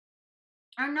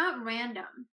are not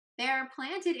random. They are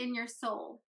planted in your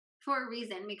soul for a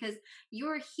reason, because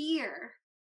you're here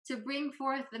to bring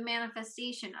forth the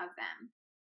manifestation of them.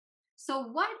 So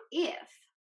what if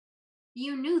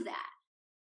you knew that?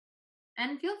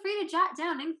 And feel free to jot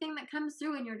down anything that comes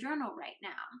through in your journal right now.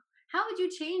 How would you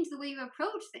change the way you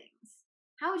approach things?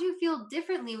 How would you feel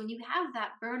differently when you have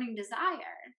that burning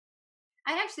desire?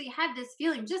 I actually had this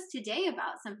feeling just today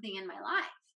about something in my life.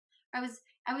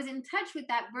 I was in touch with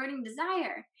that burning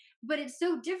desire, but it's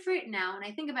so different now. And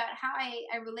I think about how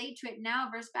I relate to it now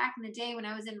versus back in the day when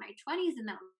I was in my 20s and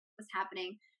that was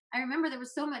happening. I remember there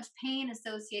was so much pain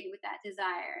associated with that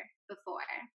desire before.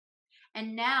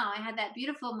 And now I had that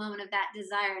beautiful moment of that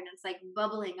desire, and it's like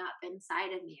bubbling up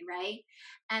inside of me, right?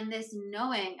 And this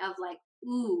knowing of like,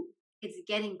 ooh, it's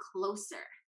getting closer.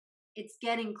 It's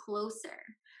getting closer.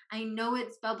 I know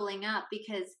it's bubbling up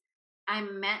because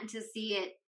I'm meant to see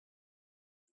it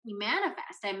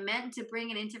manifest. I'm meant to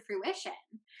bring it into fruition.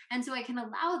 And so I can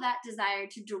allow that desire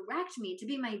to direct me, to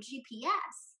be my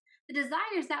GPS. The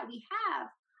desires that we have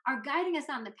are guiding us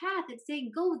on the path. It's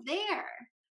saying, go there.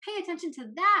 Pay attention to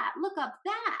that. Look up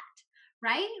that,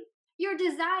 right? Your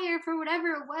desire for whatever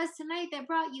it was tonight that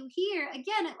brought you here,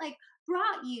 again, it like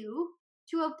brought you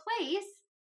to a place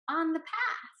on the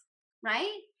path,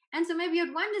 right? And so maybe you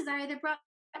had one desire that brought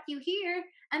you here,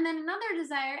 and then another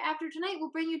desire after tonight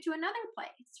will bring you to another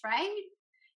place, right?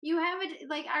 You have it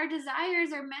like our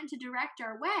desires are meant to direct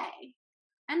our way.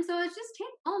 And so it's just take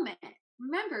a moment.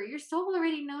 Remember, your soul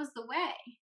already knows the way.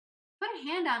 Put a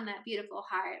hand on that beautiful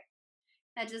heart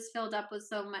that just filled up with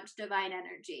so much divine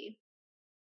energy.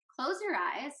 Close your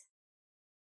eyes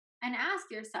and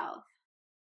ask yourself,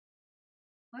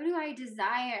 what do I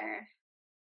desire?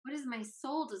 What is my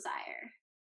soul desire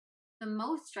the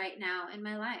most right now in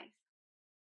my life?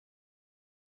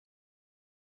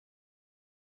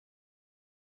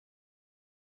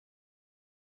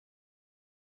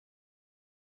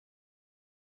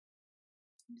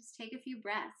 Just take a few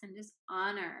breaths and just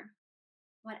honor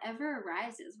whatever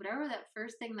arises. Whatever that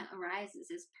first thing that arises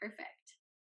is perfect.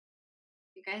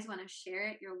 If you guys want to share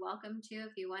it, you're welcome to.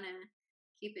 If you want to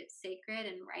keep it sacred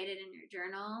and write it in your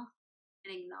journal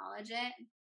and acknowledge it.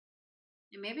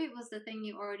 And maybe it was the thing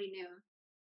you already knew.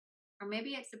 Or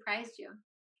maybe it surprised you.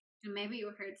 And maybe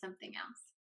you heard something else.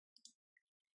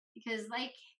 Because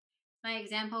like my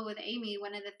example with Amy,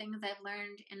 one of the things I've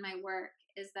learned in my work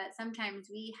is that sometimes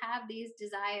we have these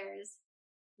desires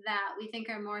that we think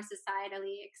are more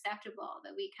societally acceptable,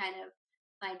 that we kind of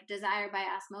like desire by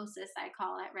osmosis, I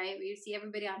call it, right? Where you see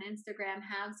everybody on Instagram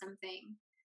have something.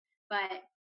 But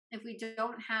if we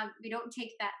don't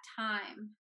take that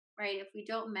time, right? If we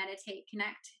don't meditate,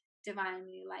 connect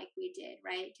divinely like we did,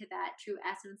 right? To that true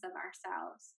essence of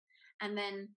ourselves. And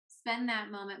then spend that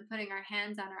moment putting our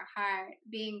hands on our heart,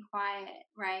 being quiet,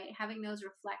 right? Having those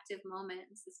reflective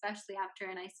moments, especially after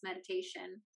a nice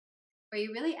meditation, where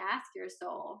you really ask your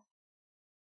soul,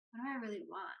 what do I really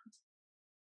want?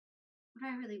 What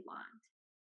do I really want?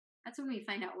 That's when we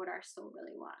find out what our soul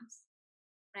really wants,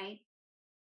 right?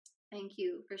 Thank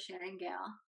you for sharing, Gail.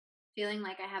 Feeling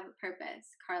like I have a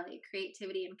purpose, Carly,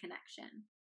 creativity and connection.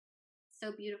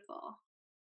 So beautiful,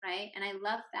 right? And I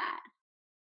love that.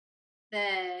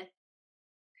 The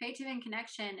creativity and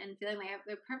connection and feeling like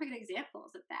they're perfect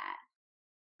examples of that,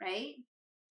 right?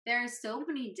 There are so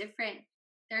many,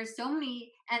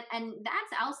 and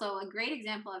that's also a great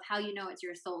example of how you know it's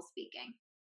your soul speaking,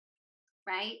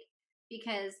 right?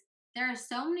 Because there are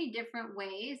so many different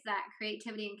ways that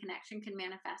creativity and connection can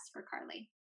manifest for Carly.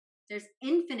 There's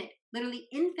literally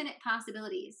infinite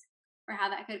possibilities for how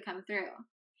that could come through.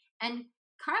 And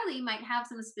Carly might have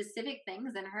some specific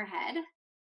things in her head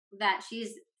that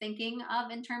she's thinking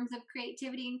of in terms of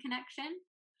creativity and connection.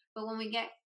 But when we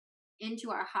get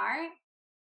into our heart,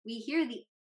 we hear the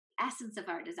essence of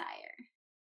our desire.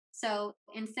 So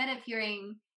instead of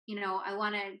hearing, I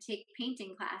want to take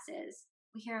painting classes,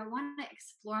 we hear, I want to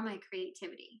explore my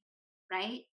creativity,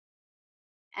 right?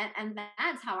 And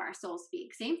that's how our soul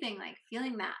speaks. Same thing, like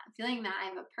feeling that I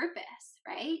have a purpose,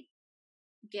 right?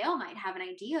 Gail might have an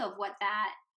idea of what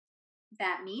that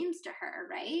means to her,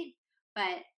 right?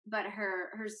 But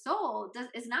her soul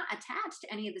is not attached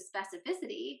to any of the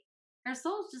specificity. Her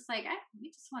soul's just like, we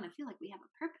just want to feel like we have a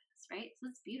purpose, right? So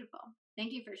it's beautiful.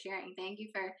 Thank you for sharing. Thank you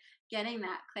for getting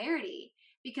that clarity,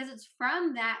 because it's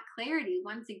from that clarity,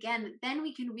 once again, that then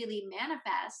we can really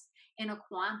manifest in a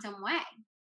quantum way,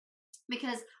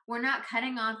 because we're not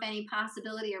cutting off any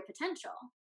possibility or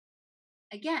potential.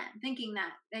 Again, thinking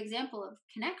that example of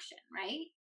connection, right?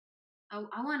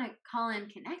 I want to call in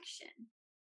connection.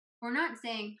 We're not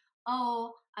saying,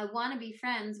 oh, I want to be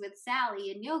friends with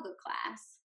Sally in yoga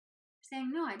class. We're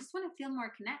saying, no, I just want to feel more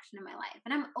connection in my life.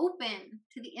 And I'm open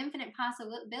to the infinite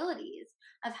possibilities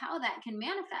of how that can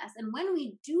manifest. And when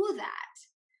we do that,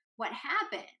 what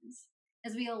happens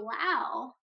is we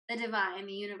allow the divine,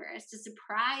 the universe, to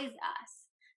surprise us,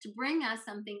 to bring us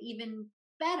something even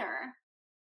better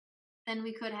than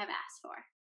we could have asked for.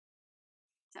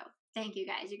 So thank you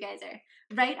guys. You guys are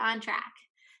right on track.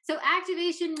 So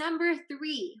activation number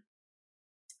 3,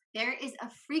 there is a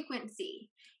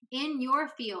frequency in your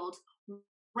field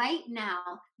right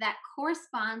now that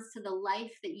corresponds to the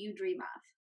life that you dream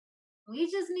of. We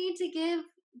just need to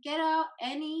get out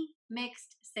any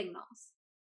mixed signals.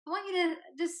 I want you to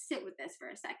just sit with this for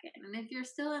a second. And if you're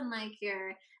still in like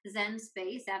your Zen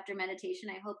space after meditation,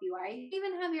 I hope you are. You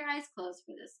even have your eyes closed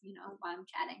for this, while I'm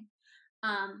chatting.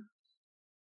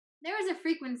 There is a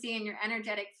frequency in your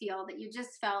energetic field that you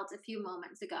just felt a few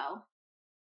moments ago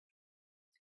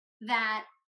that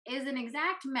is an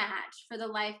exact match for the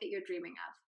life that you're dreaming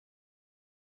of.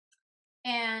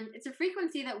 And it's a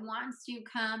frequency that wants to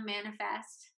come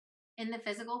manifest in the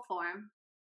physical form.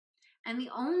 And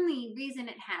the only reason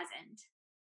it hasn't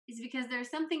is because there's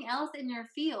something else in your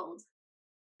field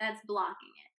that's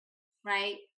blocking it,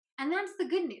 right? And that's the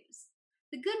good news.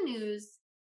 The good news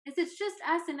is it's just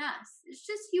us and us. It's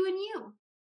just you and you.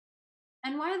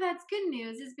 And why that's good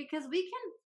news is because we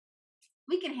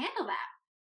can handle that.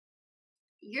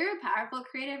 You're a powerful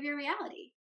creator of your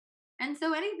reality. And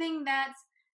so anything that's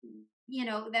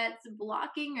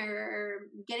blocking or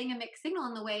getting a mixed signal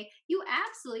in the way, you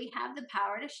absolutely have the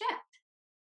power to shift.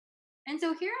 And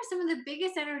so here are some of the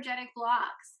biggest energetic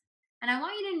blocks. And I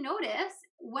want you to notice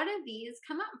what of these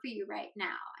come up for you right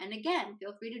now. And again,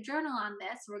 feel free to journal on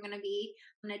this. I'm going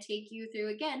to take you through,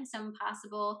 again, some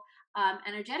possible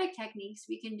energetic techniques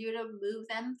we can do to move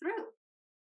them through.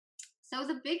 So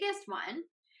the biggest one,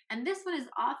 and this one is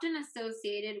often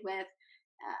associated with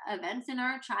events in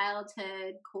our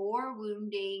childhood, core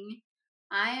wounding,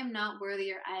 I am not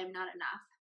worthy or I am not enough.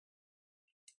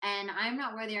 and I'm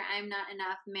not worthy or I'm not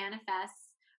enough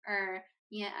manifests or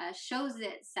shows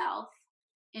itself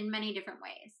in many different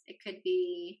ways. It could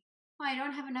be, oh, I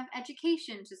don't have enough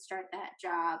education to start that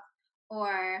job,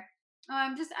 or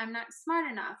oh, I'm not smart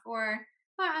enough, or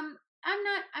oh,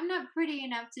 I'm not pretty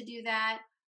enough to do that,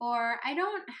 or I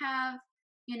don't have,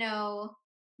 you know,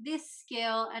 this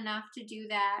skill enough to do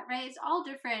that, right? It's all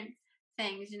different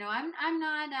things. I'm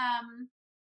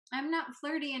not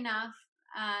flirty enough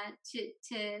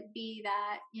to be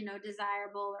that,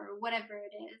 desirable or whatever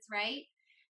it is, right?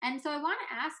 And so I want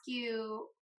to ask you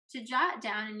to jot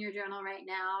down in your journal right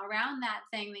now around that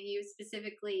thing that you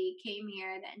specifically came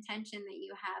here, the intention that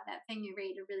you have, that thing you're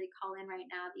ready to really call in right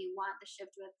now that you want the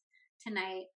shift with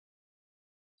tonight.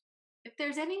 If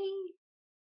there's any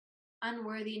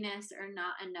unworthiness or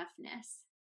not enoughness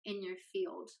in your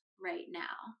field right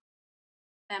now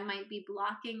that might be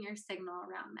blocking your signal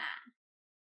around that.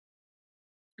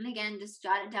 And again, just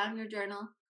jot it down in your journal.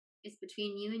 It's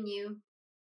between you and you,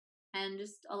 and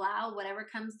just allow whatever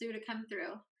comes through to come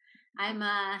through. I'm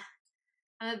a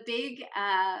big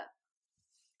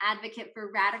advocate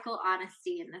for radical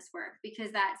honesty in this work,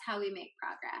 because that's how we make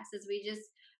progress. Is we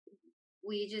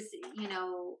just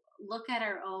look at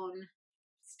our own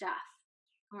stuff.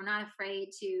 We're not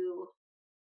afraid to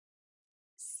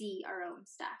see our own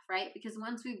stuff, right? Because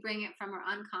once we bring it from our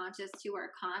unconscious to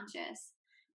our conscious,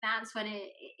 that's when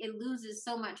it loses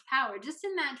so much power. Just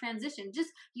in that transition,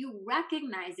 just you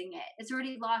recognizing it, it's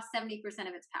already lost 70%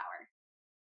 of its power,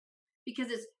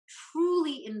 because it's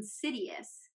truly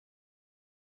insidious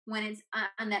when it's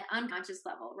on that unconscious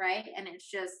level, right? And it's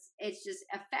just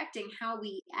affecting how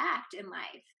we act in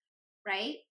life,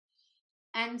 right?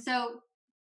 And so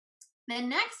the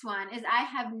next one is, I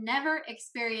have never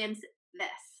experienced this.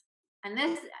 And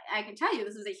this, I can tell you,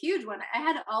 this was a huge one. I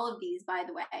had all of these, by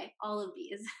the way, all of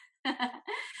these.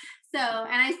 So,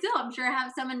 and I still, I'm sure,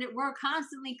 have some that we're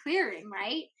constantly clearing,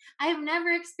 right? I have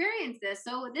never experienced this.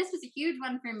 So this was a huge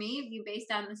one for me,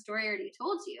 based on the story I already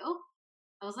told you.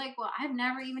 I was like, well, I've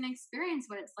never even experienced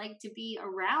what it's like to be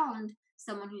around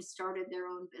someone who started their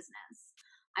own business.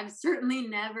 I've certainly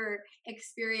never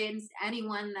experienced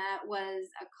anyone that was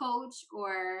a coach,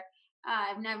 or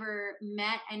I never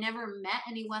met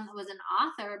anyone that was an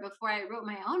author before I wrote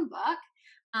my own book.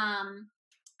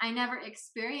 I never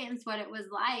experienced what it was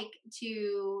like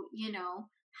to,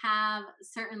 have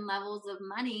certain levels of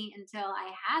money until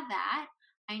I had that.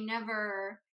 I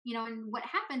never, and what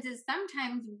happens is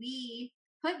sometimes we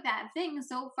put that thing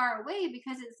so far away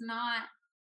because it's not,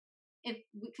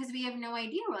 because we have no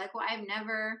idea. We're like, well, I've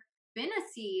never been a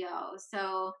CEO,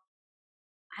 so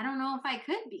I don't know if I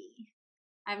could be.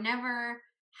 I've never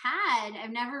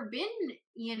been,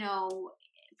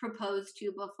 proposed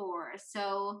to before,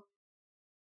 so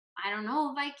I don't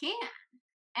know if I can.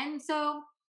 And so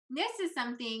this is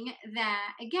something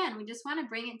that, again, we just want to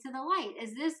bring it to the light.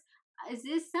 Is this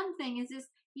some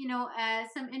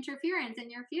interference in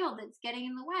your field that's getting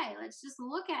in the way? Let's just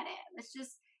look at it. Let's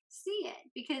just see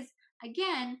it. Because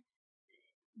again,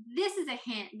 this is a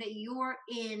hint that you're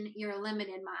in your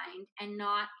limited mind and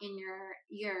not in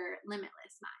your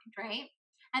limitless mind, right?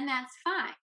 And that's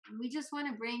fine. We just want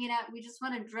to bring it up. We just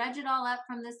want to dredge it all up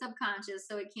from the subconscious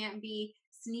so it can't be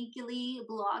sneakily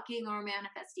blocking our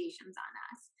manifestations on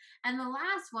us. And the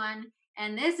last one,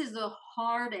 and this is the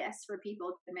hardest for people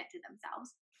to admit to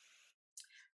themselves: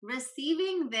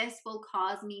 receiving this will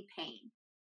cause me pain.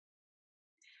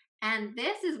 And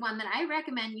this is one that I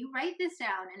recommend you write this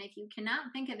down. And if you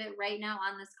cannot think of it right now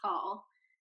on this call,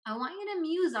 I want you to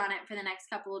muse on it for the next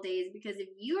couple of days, because if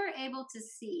you are able to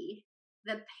see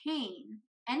the pain,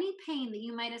 any pain that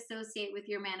you might associate with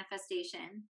your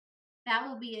manifestation, that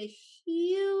will be a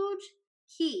huge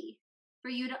key for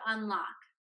you to unlock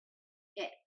it.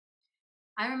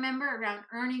 I remember around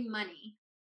earning money,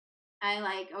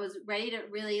 I was ready to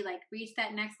really reach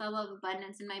that next level of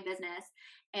abundance in my business.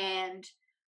 And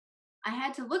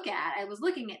I was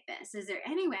looking at this. Is there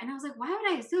any way? And I was like, why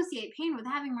would I associate pain with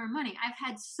having more money? I've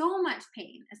had so much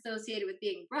pain associated with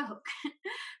being broke.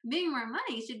 Being more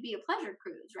money should be a pleasure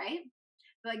cruise, right?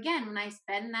 But again, when I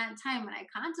spend that time, when I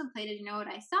contemplated, what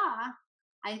I saw?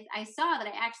 I saw that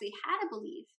I actually had a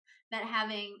belief that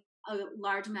having a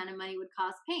large amount of money would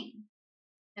cause pain.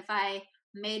 If I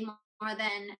made more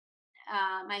than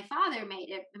my father made,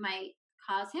 it might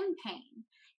cause him pain.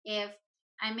 If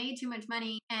I made too much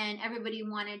money and everybody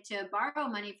wanted to borrow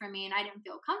money from me and I didn't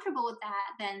feel comfortable with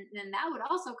that, then that would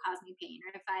also cause me pain.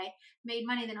 Or if I made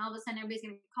money, then all of a sudden everybody's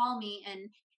going to call me and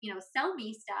sell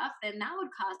me stuff, then that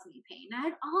would cause me pain. I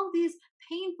had all these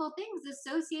painful things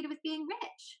associated with being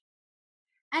rich.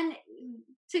 And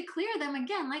to clear them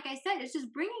again, like I said, it's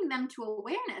just bringing them to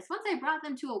awareness. Once I brought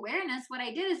them to awareness, what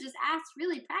I did is just ask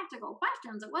really practical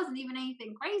questions. It wasn't even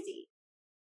anything crazy.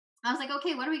 I was like,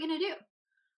 okay, what are we going to do?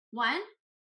 One,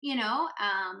 you know,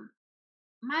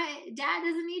 my dad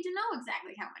doesn't need to know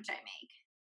exactly how much I make,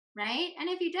 right? And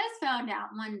if he does find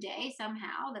out one day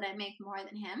somehow that I make more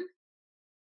than him,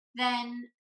 then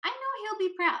I know he'll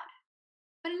be proud.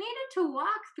 But I needed to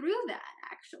walk through that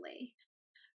actually,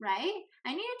 right?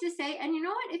 I needed to say, and you know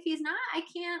what? If he's not, I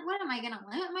can't, what am I going to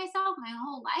limit myself my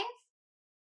whole life?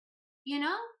 You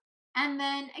know? And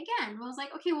then again, I was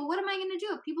like, okay, well, what am I going to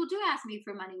do if people do ask me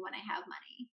for money when I have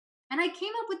money? And I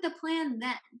came up with the plan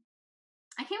then.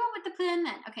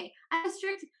 Okay, I have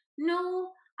strict,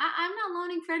 no, I'm not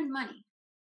loaning friends money,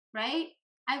 right?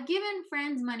 I've given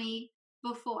friends money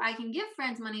before. I can give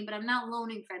friends money, but I'm not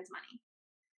loaning friends money.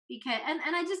 Because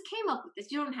and I just came up with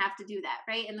this. You don't have to do that,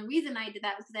 right? And the reason I did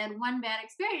that was because I had one bad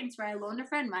experience where I loaned a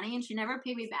friend money and she never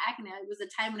paid me back, and it was a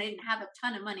time when I didn't have a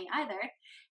ton of money either,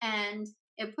 and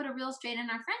it put a real strain in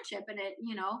our friendship, and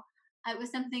it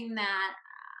was something that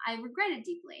I regretted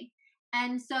deeply.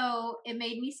 And so it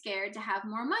made me scared to have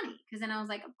more money because then I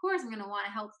was like, of course, I'm going to want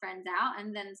to help friends out,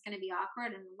 and then it's going to be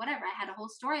awkward and whatever. I had a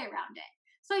whole story around it.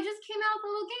 So I just came out with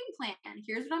a little game plan.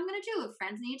 Here's what I'm going to do. If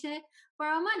friends need to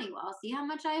borrow money, well, I'll see how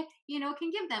much I,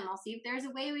 can give them. I'll see if there's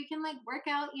a way we can like work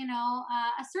out,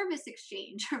 a service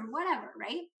exchange or whatever,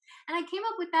 right? And I came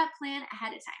up with that plan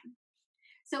ahead of time.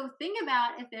 So think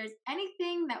about if there's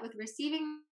anything that with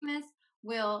receiving this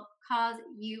will cause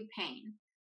you pain.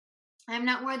 I'm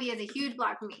not worthy is a huge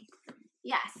block for me.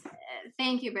 Yes.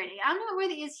 Thank you, Brittany. I'm not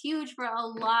worthy is huge for a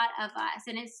lot of us.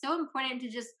 And it's so important to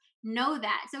just know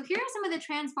that. So here are some of the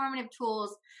transformative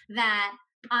tools that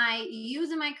I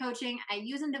use in my coaching. I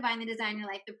use in Divinely Design Your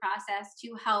Life, the process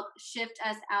to help shift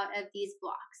us out of these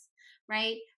blocks,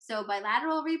 right? So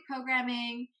bilateral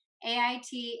reprogramming,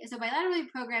 AIT. So bilateral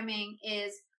reprogramming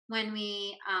is when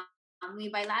we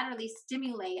bilaterally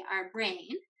stimulate our brain.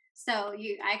 So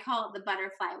I call it the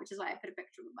butterfly, which is why I put a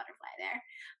picture of a butterfly there.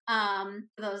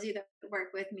 For those of you that work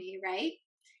with me, right?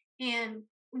 And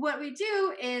what we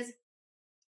do is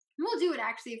we'll do it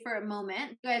actually for a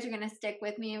moment. You guys are gonna stick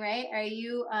with me, right? Are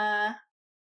you are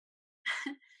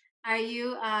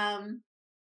you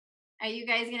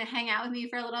guys gonna hang out with me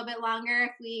for a little bit longer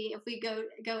if we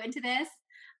go into this?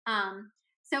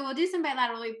 So we'll do some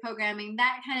bilateral reprogramming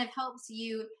that kind of helps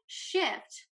you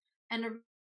shift and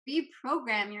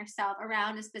reprogram yourself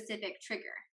around a specific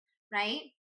trigger, right?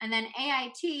 And then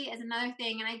AIT is another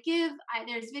thing, and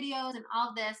there's videos and all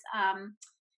of this,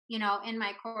 in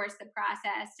my course, the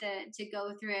process to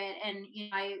go through it, and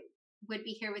I would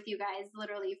be here with you guys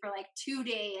literally for like 2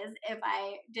 days if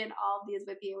I did all of these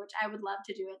with you, which I would love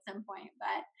to do at some point,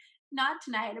 but not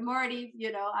tonight. I'm already,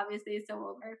 obviously so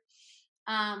over.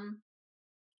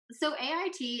 So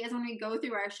AIT is when we go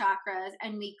through our chakras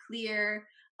and we clear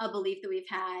a belief that we've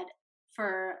had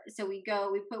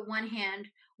we put one hand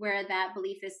where that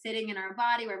belief is sitting in our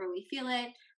body, wherever we feel it,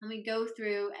 and we go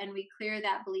through and we clear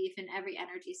that belief in every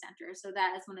energy center. So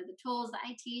that is one of the tools that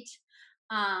I teach.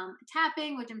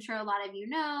 Tapping, which I'm sure a lot of you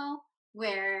know,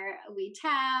 where we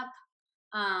tap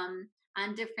on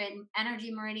different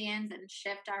energy meridians and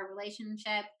shift our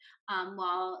relationship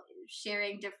while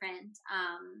sharing different,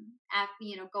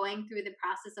 going through the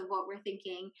process of what we're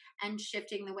thinking and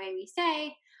shifting the way we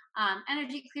say.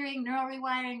 Energy clearing, neural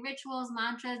rewiring, rituals,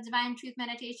 mantras, divine truth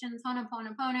meditations,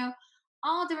 Ho'oponopono,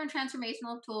 all different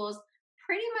transformational tools,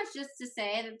 pretty much just to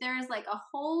say that there's like a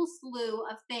whole slew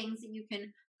of things that you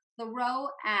can throw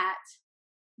at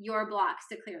your blocks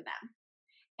to clear them.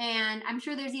 And I'm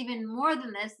sure there's even more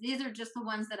than this. These are just the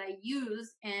ones that I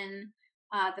use in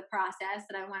the process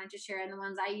that I wanted to share, and the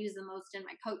ones I use the most in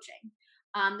my coaching.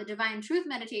 The divine truth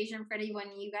meditation for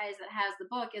anyone you guys that has the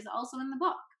book is also in the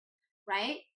book,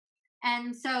 right?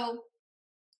 And so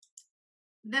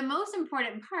the most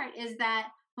important part is that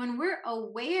when we're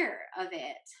aware of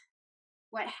it,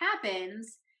 what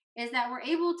happens is that we're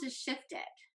able to shift it.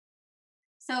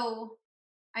 So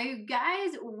are you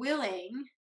guys willing?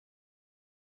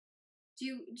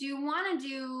 Do you want to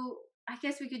do, I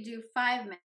guess we could do 5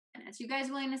 minutes. You guys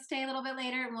willing to stay a little bit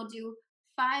later and we'll do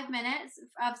 5 minutes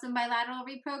of some bilateral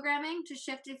reprogramming to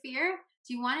shift a fear?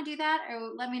 Do you want to do that,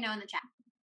 or let me know in the chat?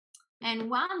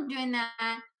 And while I'm doing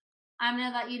that, I'm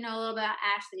going to let you know a little bit about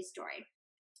Ashley's story.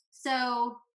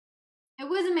 So it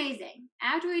was amazing.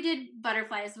 After we did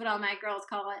butterflies, what all my girls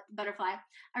call it, butterfly,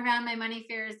 around my money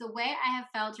fears, the way I have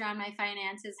felt around my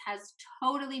finances has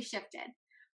totally shifted.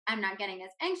 I'm not getting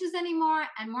as anxious anymore,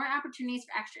 and more opportunities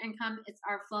for extra income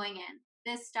are flowing in.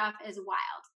 This stuff is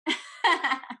wild.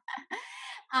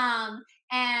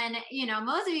 And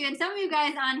most of you and some of you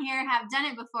guys on here have done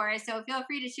it before, so feel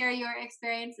free to share your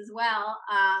experience as well,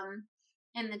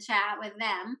 in the chat with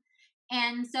them.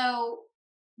 And so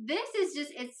this is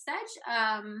just, it's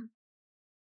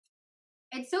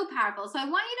so powerful. So I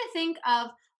want you to think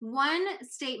of one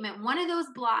statement, one of those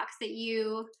blocks that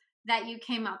you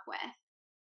came up with.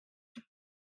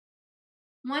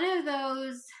 One of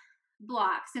those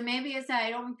blocks. So maybe it's that I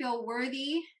don't feel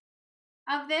worthy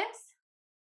of this,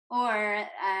 or a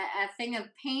thing of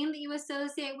pain that you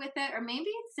associate with it, or maybe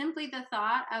it's simply the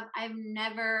thought of I've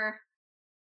never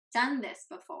done this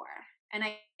before, and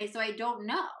so I don't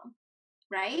know,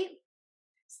 right?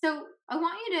 So I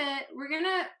want you to, we're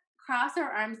gonna cross our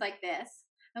arms like this,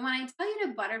 and when I tell you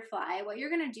to butterfly, what you're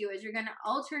gonna do is you're gonna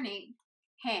alternate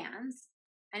hands,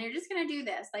 and you're just gonna do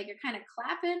this, like you're kind of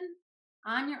clapping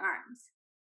on your arms.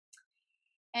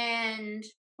 And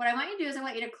what I want you to do is I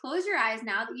want you to close your eyes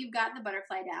now that you've got the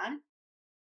butterfly down.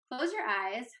 Close your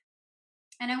eyes,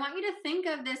 and I want you to think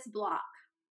of this block.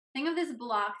 Think of this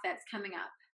block that's coming up.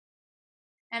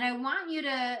 And I want you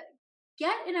to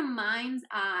get in your mind's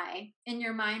eye,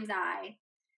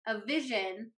 a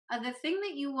vision of the thing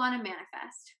that you want to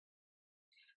manifest.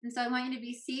 And so I want you to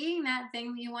be seeing that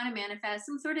thing that you want to manifest,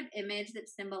 some sort of image that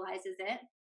symbolizes it.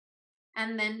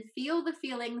 And then feel the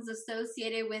feelings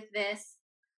associated with this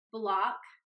block,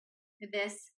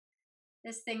 this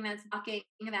thing that's blocking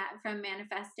that from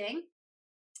manifesting,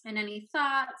 and any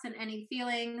thoughts and any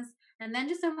feelings. And then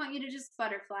I want you to just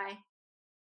butterfly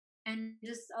and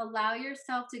just allow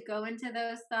yourself to go into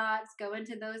those thoughts, go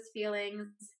into those feelings,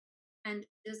 and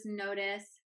just notice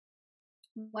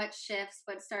what shifts,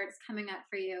 what starts coming up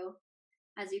for you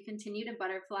as you continue to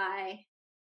butterfly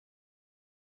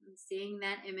and seeing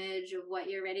that image of what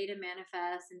you're ready to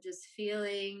manifest, and just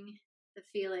feeling the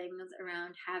feelings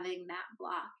around having that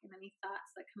block and any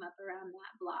thoughts that come up around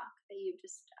that block that you've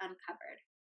just uncovered.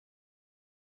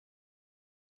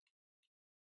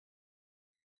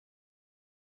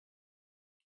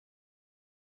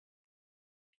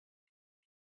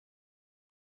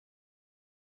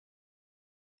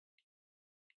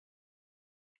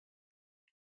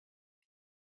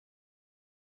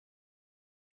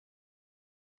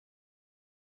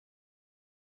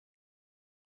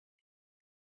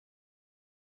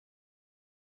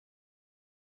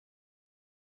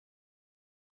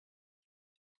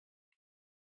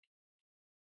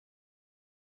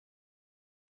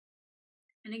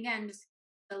 And again, just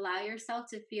allow yourself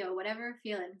to feel whatever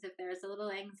feelings. If there's a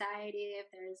little anxiety, if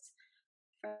there's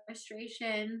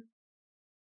frustration,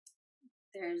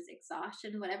 there's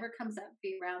exhaustion, whatever comes up for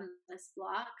you around this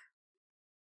block,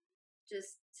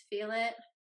 just feel it.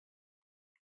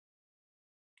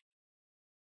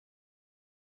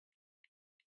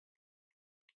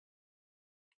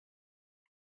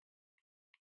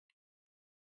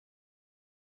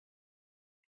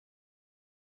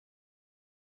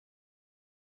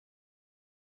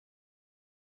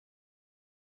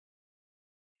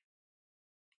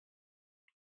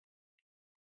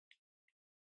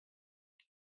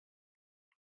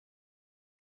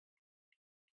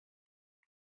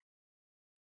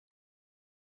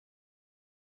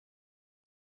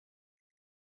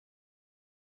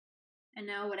 And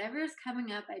now, whatever is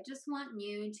coming up, I just want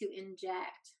you to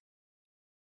inject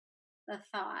the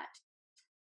thought,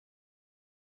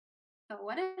 but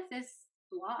what if this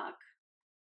block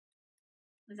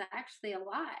is actually a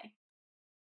lie?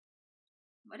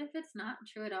 What if it's not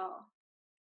true at all?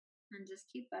 And just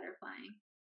keep butterflying.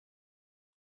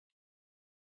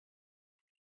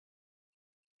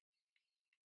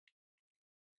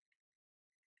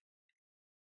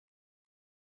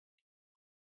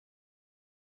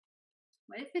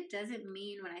 What if it doesn't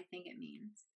mean what I think it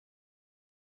means?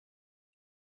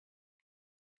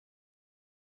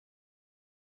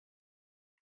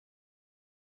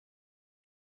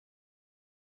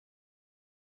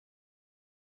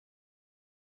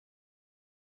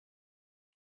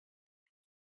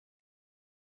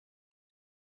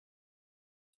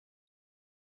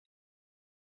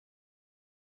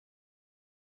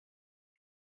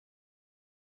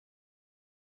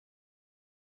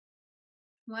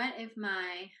 What if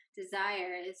my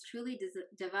desire is truly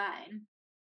divine,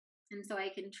 and so I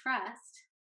can trust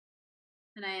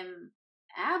that I am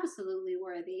absolutely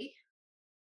worthy,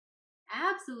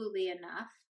 absolutely enough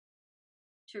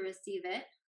to receive it?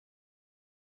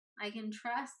 I can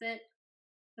trust that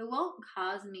it won't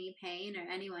cause me pain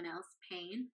or anyone else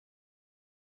pain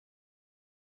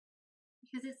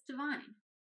because it's divine.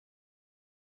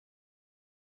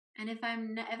 And if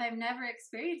I've never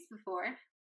experienced before,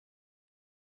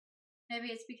 maybe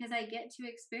it's because I get to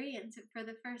experience it for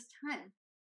the first time.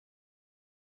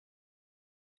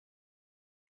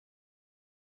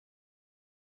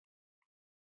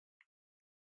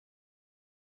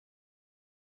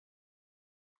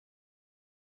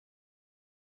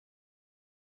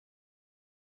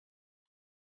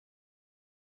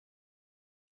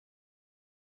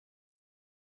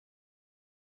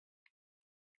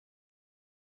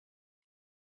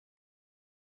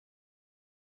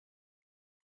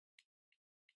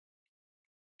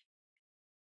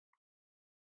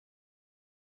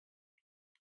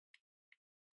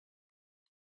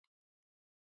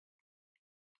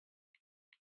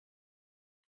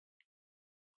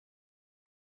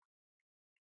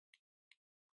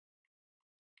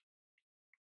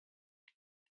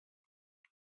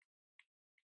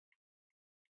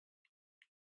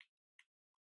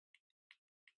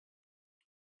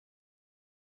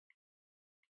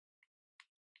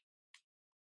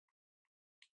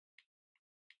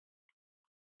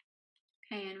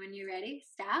 And when you're ready,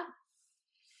 stop.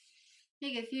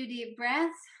 Take a few deep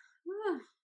breaths. Whew.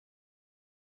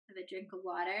 Have a drink of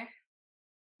water.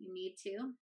 You need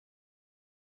to.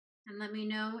 And let me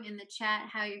know in the chat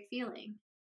how you're feeling.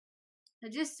 So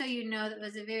just so you know, that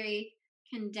was a very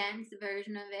condensed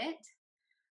version of it.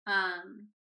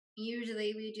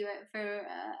 Usually we do it for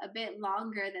a bit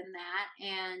longer than that,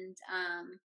 and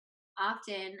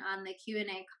often on the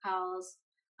Q&A calls,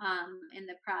 in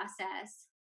the process,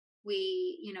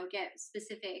 we get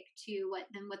specific to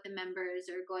what the members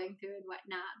are going through and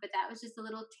whatnot. But that was just a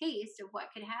little taste of what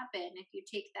could happen if you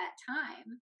take that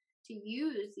time to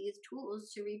use these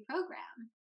tools to reprogram.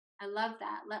 I love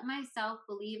that. Let myself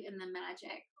believe in the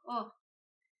magic.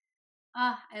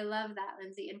 I love that,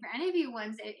 Lindsay. And for any of you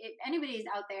ones, if anybody's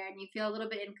out there and you feel a little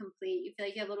bit incomplete, you feel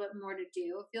like you have a little bit more to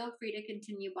do, feel free to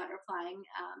continue butterflying,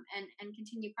 and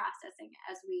continue processing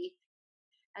as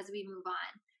we move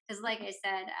on. Because like I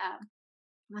said,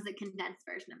 it was a condensed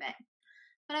version of it.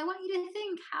 But I want you to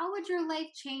think, how would your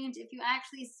life change if you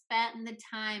actually spent the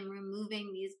time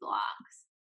removing these blocks,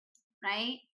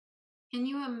 right? Can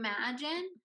you imagine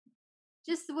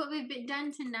just what we've been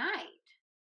done tonight?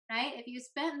 Right? If you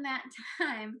spend that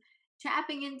time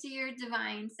tapping into your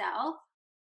divine self,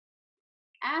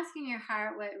 asking your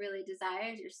heart what it really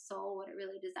desires, your soul what it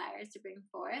really desires to bring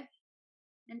forth,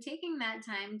 and taking that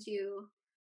time to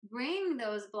bring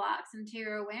those blocks into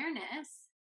your awareness,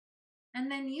 and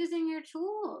then using your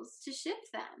tools to shift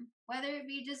them, whether it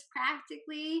be just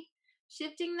practically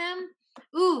shifting them.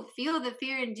 Ooh, feel the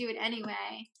fear and do it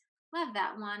anyway. Love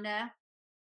that, Wanda.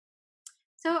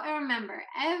 So remember,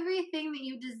 everything that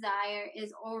you desire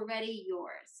is already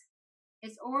yours.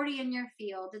 It's already in your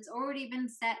field. It's already been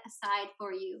set aside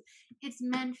for you. It's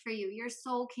meant for you. Your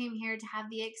soul came here to have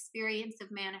the experience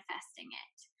of manifesting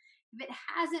it. If it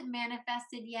hasn't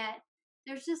manifested yet,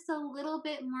 there's just a little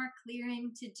bit more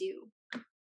clearing to do.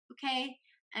 Okay?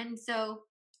 And so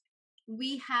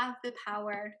we have the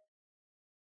power,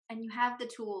 and you have the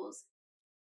tools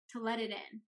to let it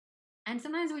in. And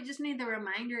sometimes we just need the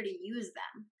reminder to use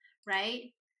them,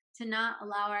 right? To not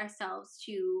allow ourselves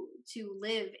to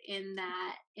live in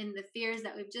the fears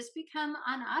that we've just become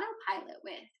on autopilot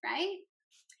with, right?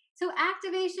 So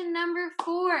activation number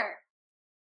 4.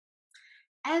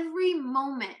 Every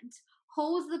moment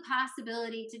holds the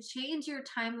possibility to change your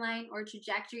timeline or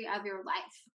trajectory of your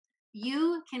life.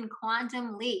 You can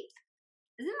quantum leap.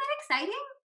 Isn't that exciting?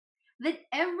 That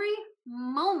every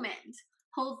moment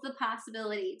holds the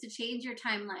possibility to change your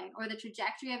timeline or the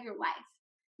trajectory of your life.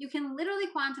 You can literally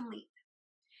quantum leap.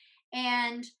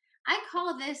 And I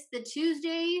call this the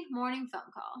Tuesday morning phone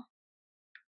call.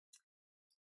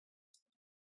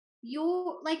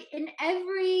 You're like, in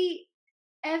every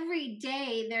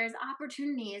day there's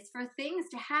opportunities for things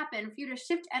to happen, for you to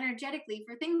shift energetically,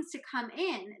 for things to come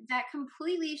in that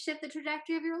completely shift the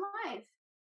trajectory of your life.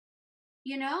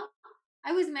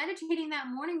 I was meditating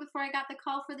that morning before I got the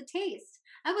call for the taste.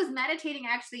 I was meditating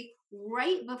actually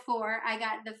right before I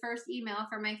got the first email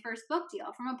for my first book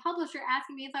deal from a publisher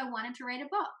asking me if I wanted to write a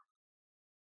book.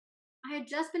 I had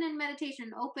just been in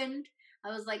meditation, opened. I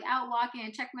was like out walking.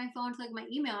 I checked my phone to look at my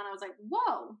email, and I was like,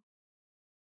 whoa.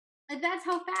 Like, that's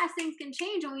how fast things can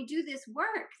change when we do this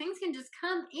work. Things can just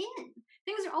come in.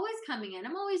 Things are always coming in.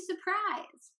 I'm always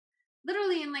surprised.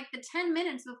 Literally in like the 10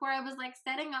 minutes before I was like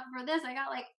setting up for this, I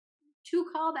got like 2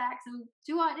 callbacks and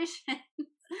 2 auditions,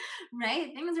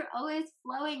 right? Things are always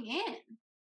flowing in.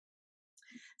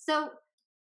 So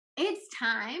it's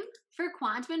time for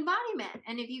quantum embodiment.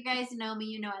 And if you guys know me,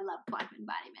 you know I love quantum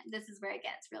embodiment. This is where it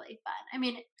gets really fun. I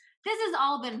mean, this has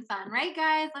all been fun, right,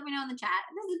 guys? Let me know in the chat.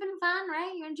 This has been fun,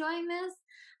 right? You enjoying this?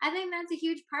 I think that's a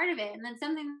huge part of it. And that's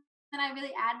something that I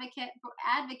really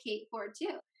advocate for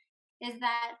too, is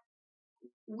that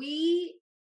we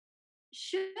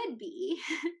should be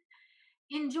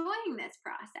enjoying this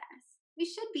process. We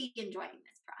should be enjoying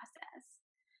this process.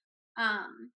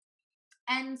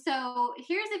 And so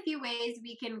here's a few ways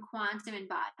we can quantum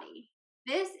embody.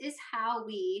 This is how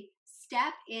we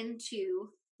step into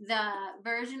the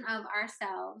version of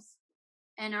ourselves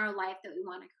and our life that we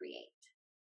want to create.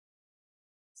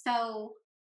 So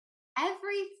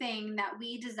everything that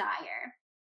we desire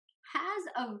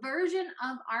has a version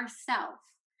of ourself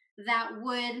that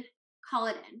would call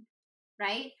it in,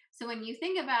 right? So when you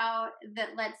think about that,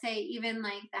 let's say even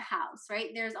like the house, right?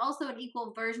 There's also an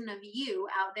equal version of you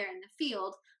out there in the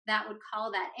field that would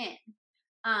call that in.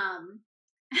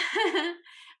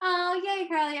 Oh, yay,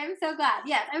 Carly. I'm so glad.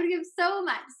 Yes, I would give so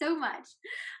much.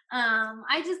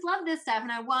 I just love this stuff,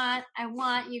 and I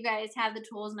want you guys to have the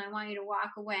tools, and I want you to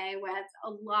walk away with a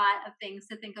lot of things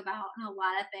to think about and a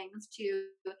lot of things to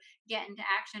get into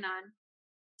action on.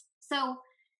 So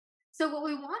what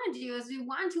we want to do is we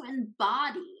want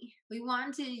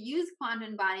to use quantum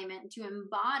embodiment to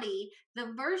embody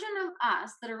the version of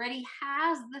us that already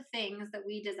has the things that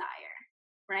we desire,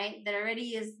 right? That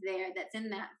already is there, that's in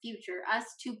that future. Us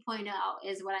 2.0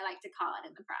 is what I like to call it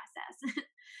in the process.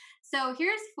 So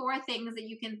here's 4 things that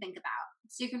you can think about.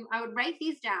 So I would write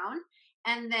these down,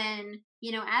 and then,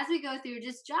 as we go through,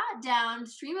 just jot down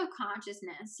stream of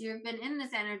consciousness. You've been in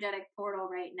this energetic portal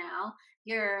right now.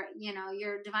 Your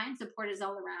divine support is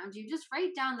all around you. Just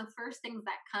write down the first things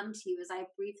that come to you as I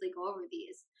briefly go over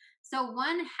these. So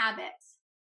 1, habits.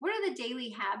 What are the daily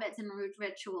habits and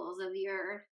rituals of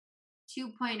your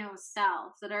 2.0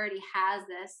 self that already has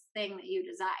this thing that you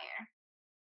desire?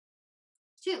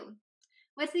 2,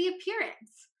 what's the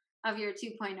appearance of your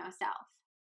 2.0 self?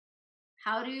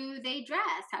 How do they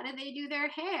dress? How do they do their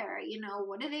hair?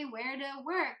 What do they wear to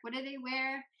work? What do they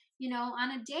wear,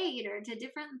 on a date or to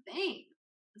different things?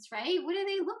 That's right. What do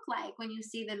they look like when you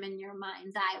see them in your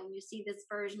mind's eye, when you see this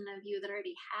version of you that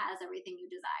already has everything you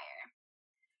desire?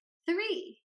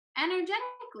 3,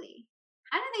 energetically,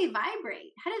 how do they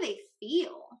vibrate? How do they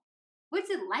feel?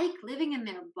 What's it like living in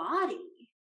their body?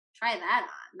 Try that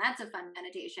on. That's a fun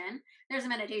meditation. There's a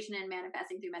meditation in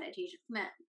Manifesting Through Meditation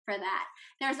for that.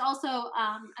 There's also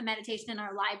a meditation in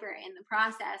our library in the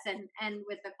process, and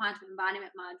with the quantum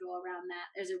embodiment module around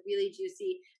that, there's a really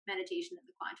juicy meditation of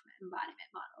the quantum embodiment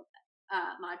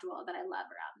module that I love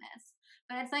around this.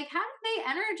 But it's like, how do they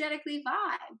energetically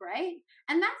vibe, right?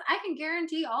 And I can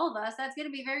guarantee all of us, that's going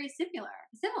to be very similar.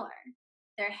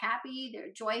 They're happy,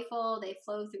 they're joyful, they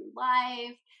flow through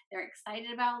life, they're excited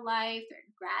about life, they're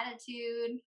in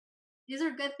gratitude. These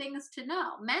are good things to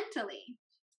know. Mentally,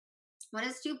 what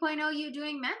is 2.0 you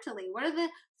doing mentally? What are the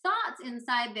thoughts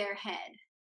inside their head?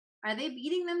 Are they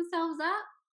beating themselves up?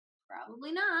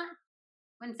 Probably not.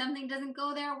 When something doesn't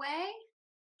go their way,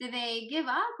 do they give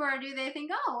up, or do they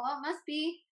think, oh, well, there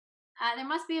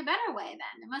must be a better way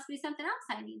then. There must be something else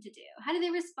I need to do. How do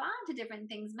they respond to different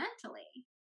things mentally?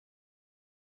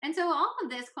 And so all of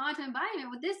this quantum embodiment,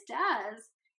 what this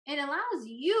does, it allows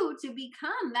you to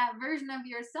become that version of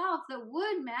yourself that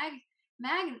would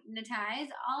magnetize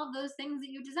all of those things that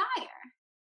you desire.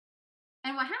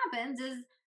 And what happens is,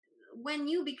 when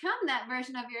you become that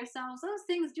version of yourself, those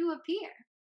things do appear.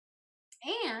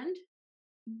 And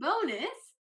bonus,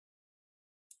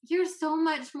 you're so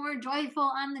much more joyful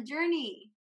on the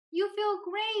journey. You feel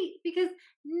great because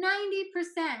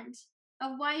 90%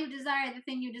 of why you desire the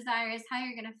thing you desire is how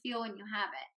you're going to feel when you have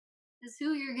it. Is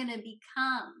who you're going to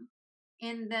become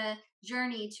in the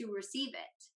journey to receive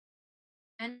it.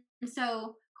 And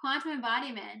so quantum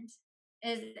embodiment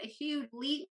is a huge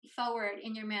leap forward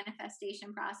in your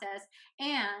manifestation process.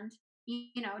 And,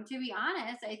 to be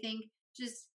honest, I think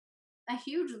just a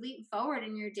huge leap forward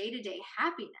in your day-to-day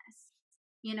happiness,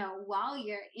 while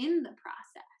you're in the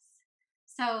process.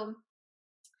 So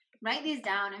write these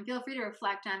down and feel free to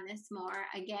reflect on this more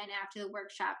again after the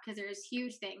workshop, because there's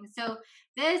huge things. So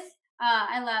this,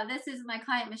 I love, this is my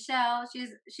client, Michelle. She's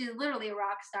literally a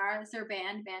rock star. It's her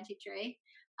band Tree.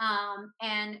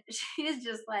 And she's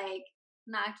just like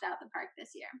knocked out the park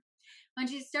this year. When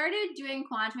she started doing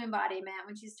quantum embodiment,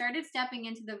 when she started stepping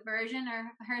into the version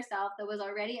of herself that was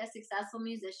already a successful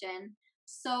musician,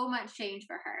 so much changed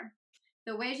for her.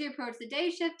 The way she approached the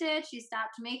day shifted. She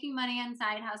stopped making money on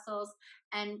side hustles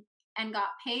and got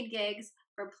paid gigs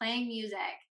for playing music.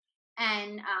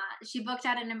 And she booked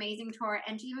out an amazing tour,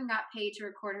 and she even got paid to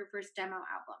record her first demo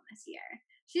album this year.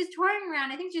 She's touring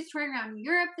around. I think she's touring around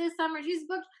Europe this summer. She's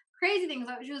booked crazy things.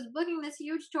 She was booking this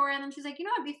huge tour, and then she's like,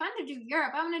 it'd be fun to do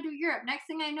Europe. I'm going to do Europe. Next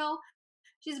thing I know,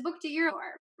 she's booked to Europe,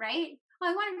 right? Oh,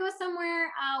 I want to go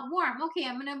somewhere warm. Okay,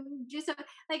 I'm going to do something.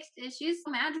 Like, she's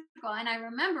so magical. And I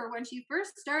remember when she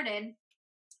first started,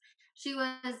 she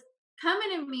was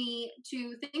coming to me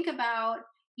to think about,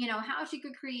 how she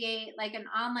could create like an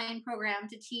online program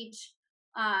to teach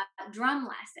drum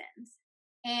lessons.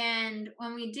 And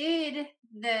when we did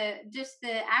the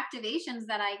activations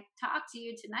that I talked to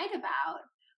you tonight about,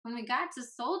 when we got to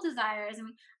Soul Desires, and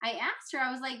I asked her,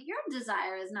 I was like, your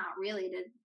desire is not really to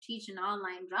teach an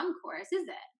online drum course, is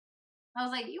it? I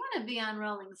was like, you want to be on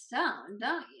Rolling Stone,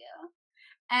 don't you?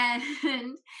 And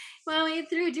when we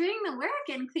through doing the work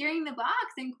and clearing the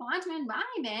box and quantum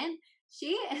embodiment,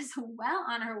 she is well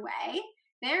on her way.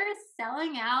 They're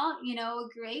selling out,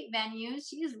 great venues.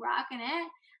 She's rocking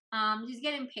it. She's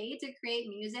getting paid to create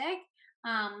music.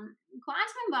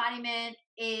 Quantum embodiment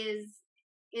is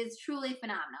truly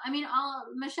phenomenal. I mean,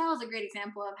 Michelle is a great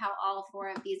example of how all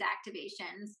 4 of these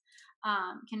activations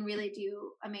can really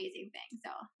do amazing things. So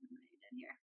I'm gonna do it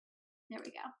here. There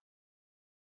we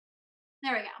go.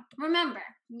 There we go. Remember,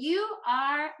 you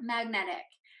are magnetic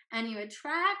and you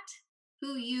attract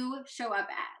who you show up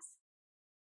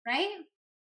as, right?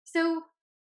 So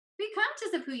be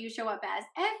conscious of who you show up as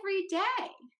every day.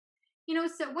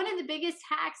 So one of the biggest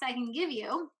hacks I can give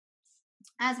you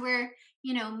as we're,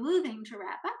 moving to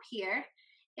wrap up here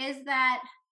is that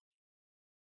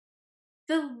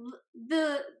the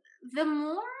the the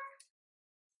more,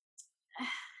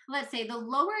 let's say, the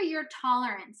lower your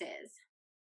tolerance is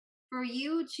for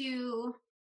you to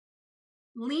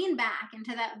lean back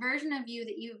into that version of you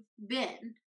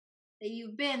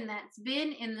that's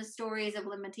been in the stories of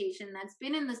limitation, that's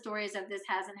been in the stories of this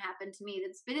hasn't happened to me,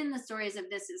 that's been in the stories of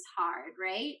this is hard,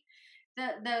 right?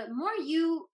 The more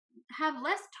you have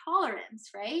less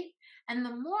tolerance, right? And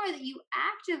the more that you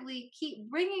actively keep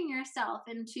bringing yourself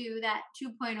into that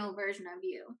 2.0 version of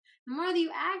you, the more that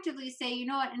you actively say, you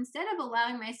know what, instead of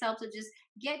allowing myself to just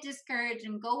get discouraged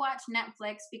and go watch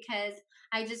Netflix because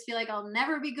I just feel like I'll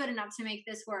never be good enough to make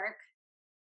this work,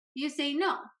 you say,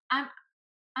 no,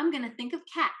 I'm going to think of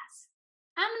Cass.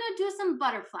 I'm going to do some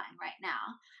butterflying right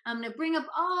now. I'm going to bring up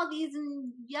all these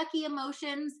yucky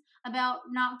emotions about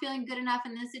not feeling good enough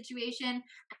in this situation.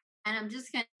 And I'm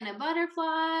just going to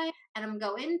butterfly and I'm going to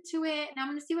go into it and I'm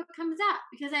going to see what comes up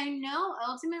because I know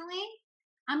ultimately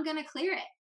I'm going to clear it.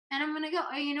 And I'm going to go,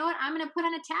 oh, you know what? I'm going to put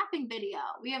on a tapping video.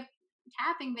 We have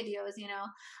tapping videos,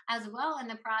 as well in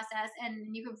the process.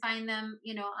 And you can find them,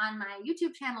 on my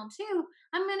YouTube channel too.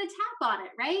 I'm going to tap on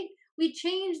it, right? We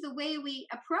change the way we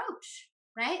approach,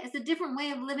 right? It's a different way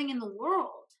of living in the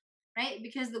world, right?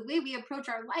 Because the way we approach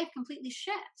our life completely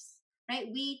shifts, right?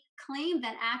 We claim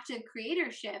that active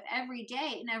creatorship every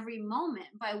day and every moment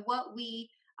by what we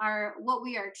are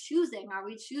choosing. Are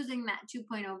we choosing that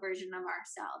 2.0 version of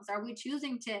ourselves? Are we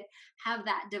choosing to have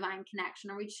that divine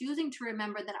connection? Are we choosing to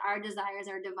remember that our desires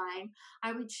are divine?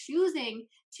 Are we choosing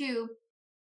to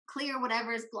clear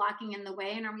whatever is blocking in the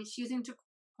way? And are we choosing to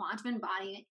quantum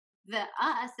embody the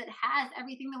us that has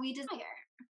everything that we desire?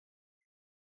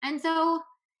 And so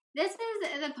this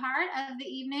is the part of the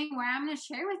evening where I'm going to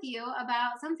share with you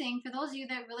about something for those of you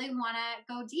that really want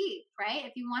to go deep, right?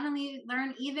 If you want to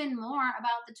learn even more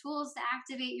about the tools to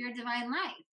activate your divine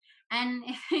life. And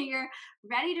if you're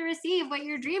ready to receive what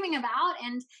you're dreaming about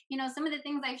and, some of the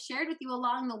things I've shared with you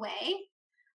along the way,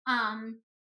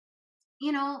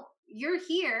 you're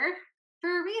here for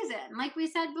a reason. Like we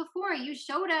said before, you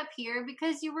showed up here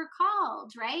because you were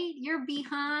called, right? You're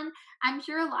beyond, I'm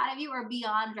sure a lot of you are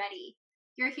beyond ready.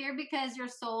 You're here because your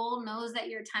soul knows that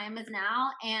your time is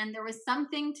now, and there was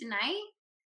something tonight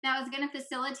that was going to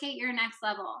facilitate your next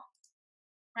level,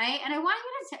 right? And I want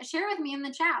you to share with me in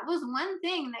the chat, what was one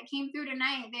thing that came through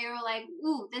tonight? They were like,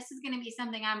 ooh, this is going to be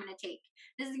something I'm going to take.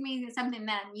 This is going to be something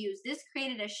that I'm used. This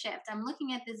created a shift. I'm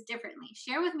looking at this differently.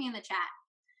 Share with me in the chat.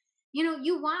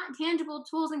 You want tangible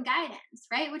tools and guidance,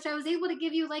 right? Which I was able to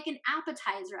give you like an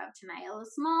appetizer of tonight, a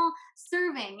small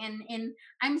serving. And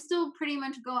I'm still pretty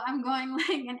much I'm going like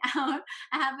an hour,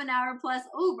 a half an hour plus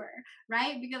over,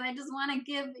 right? Because I just want to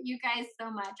give you guys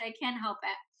so much. I can't help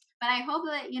it. But I hope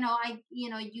that, you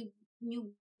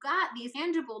got these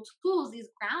tangible tools, these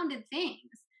grounded things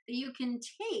that you can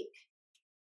take,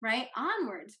 right,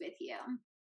 onwards with you.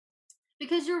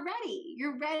 Because you're ready.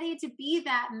 You're ready to be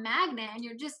that magnet and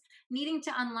you're just needing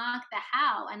to unlock the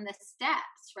how and the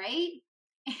steps, right?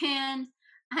 And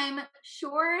I'm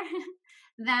sure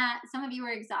that some of you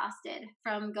are exhausted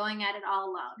from going at it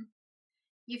all alone.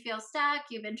 You feel stuck.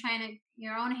 You've been trying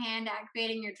your own hand at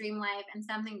creating your dream life and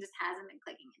something just hasn't been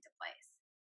clicking into place.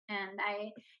 And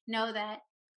I know that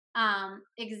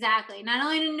exactly. Not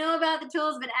only to know about the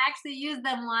tools, but actually use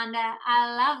them, Wanda.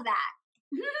 I love that.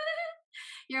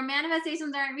 Your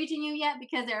manifestations aren't reaching you yet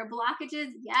because there are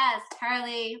blockages. Yes,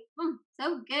 Carly.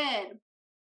 So good.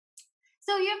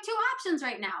 So you have two options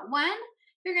right now. One,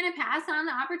 you're going to pass on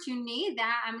the opportunity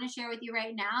that I'm going to share with you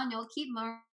right now, and you'll keep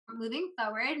moving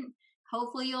forward.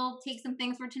 Hopefully you'll take some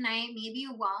things for tonight. Maybe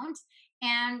you won't.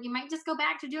 And you might just go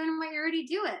back to doing what you're already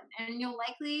doing. And you'll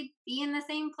likely be in the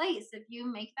same place if you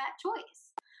make that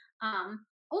choice.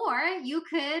 Or you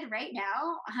could right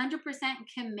now 100%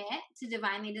 commit to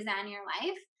divinely designing your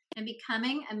life and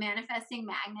becoming a manifesting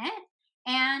magnet.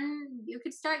 And you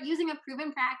could start using a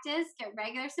proven practice, get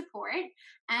regular support,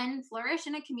 and flourish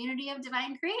in a community of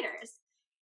divine creators.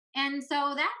 And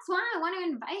so that's why I want to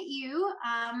invite you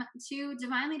to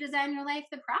Divinely Design Your Life,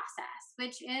 the process,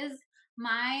 which is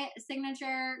my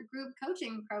signature group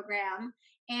coaching program.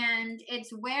 And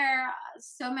it's where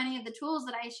so many of the tools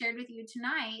that I shared with you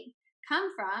tonight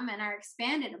come from and are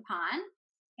expanded upon.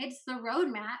 It's the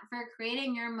roadmap for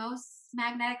creating your most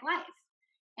magnetic life.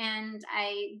 And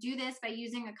I do this by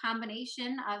using a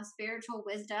combination of spiritual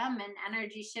wisdom and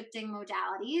energy shifting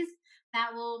modalities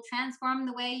that will transform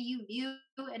the way you view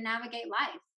and navigate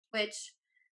life, which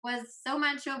was so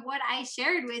much of what I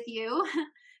shared with you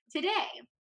today.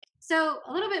 So,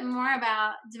 a little bit more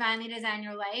about Divinely Design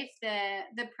Your Life,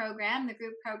 the program, the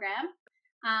group program.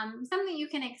 Something you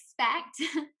can expect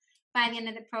by the end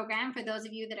of the program for those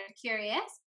of you that are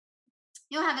curious.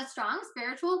 You'll have a strong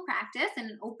spiritual practice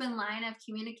and an open line of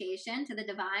communication to the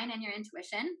divine and your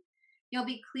intuition. You'll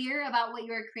be clear about what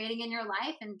you are creating in your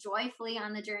life and joyfully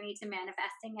on the journey to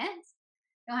manifesting it.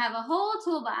 You'll have a whole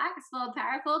toolbox full of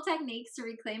powerful techniques to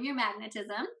reclaim your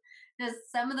magnetism. There's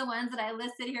some of the ones that I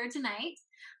listed here tonight.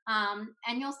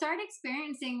 And you'll start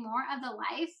experiencing more of the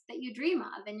life that you dream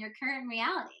of in your current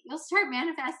reality. You'll start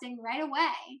manifesting right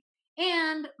away.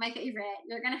 And my favorite,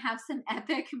 you're going to have some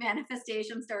epic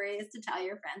manifestation stories to tell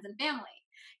your friends and family.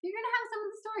 You're going to have some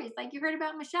of the stories like you heard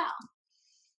about Michelle.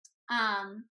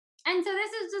 And so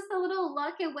this is just a little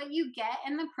look at what you get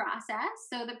in the process.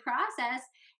 So the process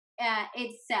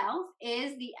itself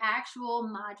is the actual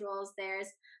modules. There's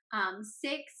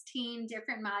 16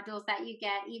 different modules that you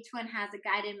get. Each one has a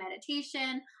guided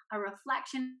meditation, a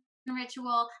reflection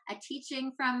ritual, a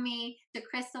teaching from me to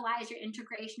crystallize your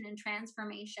integration and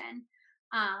transformation.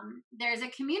 There's a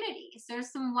community. So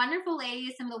there's some wonderful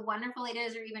ladies. Some of the wonderful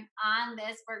ladies are even on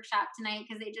this workshop tonight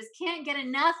because they just can't get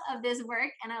enough of this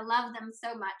work, and I love them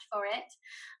so much for it.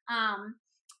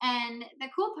 And the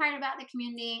cool part about the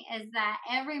community is that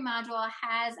every module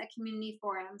has a community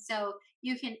forum. So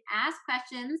you can ask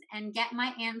questions and get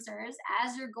my answers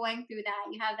as you're going through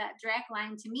that. You have that direct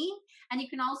line to me. And you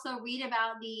can also read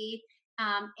about the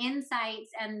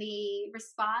insights and the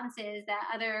responses that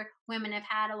other women have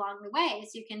had along the way.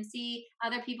 So you can see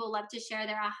other people love to share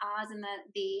their ahas in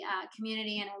the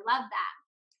community, and I love that.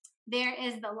 There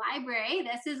is the library.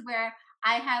 This is where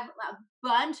I have a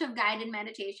bunch of guided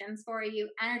meditations for you,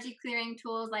 energy clearing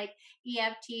tools like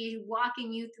EFT,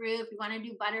 walking you through. If you want to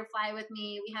do butterfly with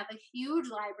me, we have a huge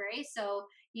library. So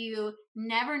you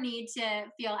never need to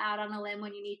feel out on a limb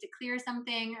when you need to clear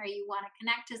something or you want to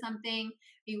connect to something,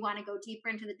 or you want to go deeper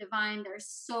into the divine. There's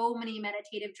so many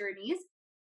meditative journeys.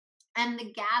 And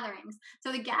the gatherings.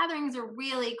 So the gatherings are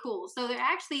really cool. So they're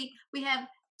actually, we have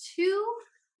 2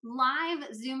 live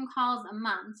Zoom calls a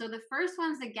month. So the first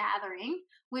one's the gathering,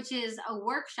 which is a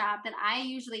workshop that I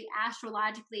usually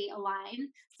astrologically align.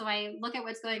 So I look at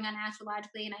what's going on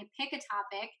astrologically and I pick a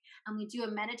topic and we do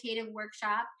a meditative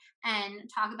workshop and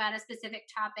talk about a specific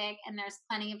topic. And there's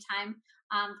plenty of time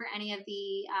for any of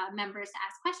the members to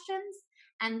ask questions.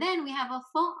 And then we have a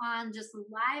full-on just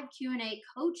live Q&A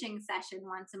coaching session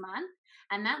once a month.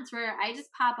 And that's where I just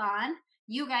pop on.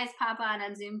 You guys pop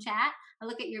on Zoom chat. I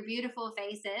look at your beautiful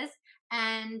faces.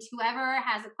 And whoever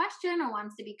has a question or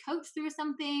wants to be coached through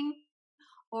something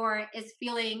or is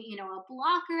feeling, a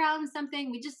block around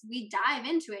something, we dive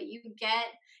into it. You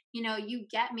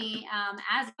get me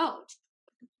as a coach.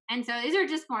 And so these are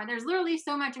just more. There's literally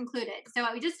so much included. So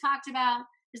what we just talked about,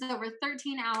 there's over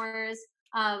 13 hours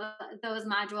of those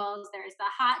modules. There's the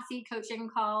hot seat coaching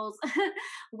calls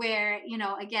where,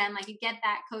 again, like you get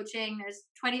that coaching. There's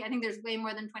 20, I think there's way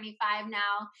more than 25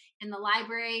 now in the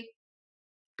library,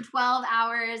 12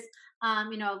 hours,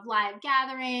 of live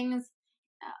gatherings,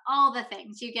 all the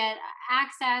things. You get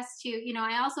access to,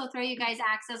 I also throw you guys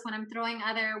access when I'm throwing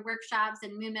other workshops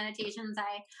and moon meditations.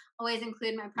 I always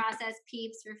include my process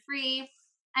peeps for free.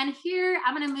 And here,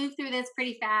 I'm going to move through this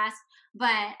pretty fast, but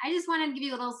I just wanted to give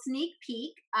you a little sneak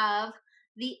peek of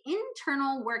the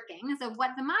internal workings of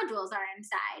what the modules are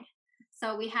inside.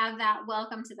 So we have that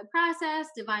welcome to the process,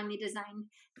 divinely designed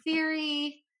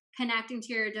theory, connecting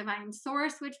to your divine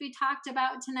source, which we talked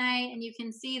about tonight. And you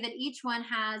can see that each one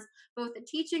has both a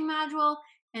teaching module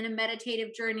and a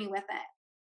meditative journey with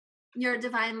it. Your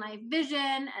divine life vision,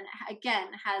 and again,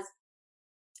 has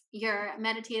your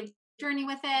meditative journey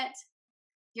with it.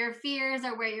 Your fears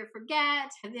are where you forget.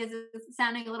 Is it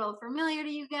sounding a little familiar to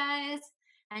you guys?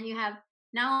 And you have,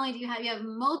 not only do you have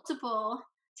multiple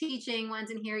teaching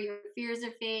ones in here, your fears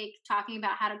are fake, talking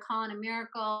about how to call in a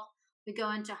miracle. We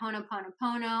go into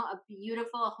Ho'oponopono, a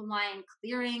beautiful Hawaiian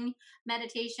clearing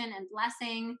meditation and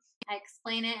blessing. I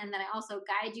explain it and then I also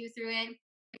guide you through it.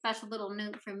 Special little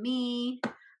note from me.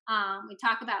 We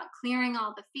talk about clearing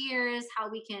all the fears,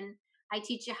 I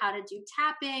teach you how to do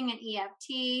tapping and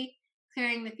EFT,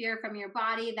 clearing the fear from your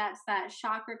body. That's that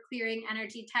chakra clearing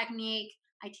energy technique.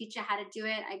 I teach you how to do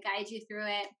it. I guide you through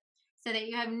it so that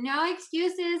you have no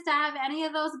excuses to have any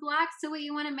of those blocks to what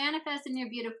you want to manifest in your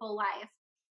beautiful life.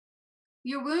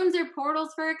 Your wounds are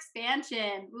portals for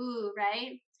expansion. Ooh,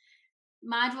 right?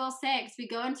 Module 6, we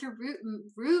go into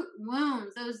root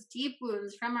wounds, those deep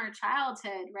wounds from our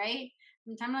childhood, right?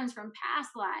 And sometimes from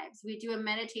past lives. We do a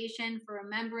meditation for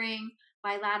remembering,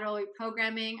 bilateral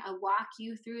reprogramming. I walk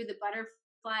you through the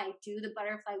butterfly, do the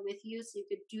butterfly with you so you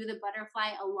could do the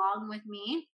butterfly along with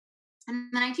me.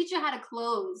 And then I teach you how to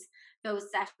close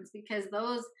those sessions, because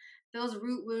those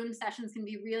root wound sessions can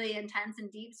be really intense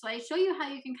and deep. So I show you how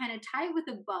you can kind of tie it with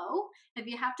a bow. If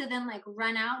you have to then like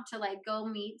run out to like go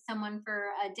meet someone for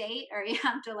a date, or you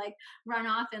have to like run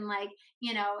off and like,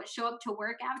 show up to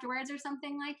work afterwards or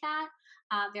something like that.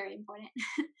 Very important.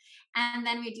 And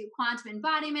then we do quantum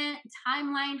embodiment,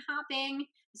 timeline hopping.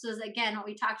 This was again what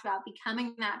we talked about,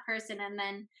 becoming that person, and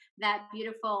then that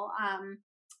beautiful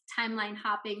timeline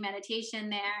hopping meditation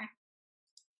there.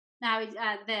 Now,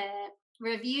 the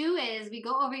review is we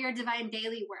go over your divine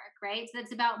daily work, right? So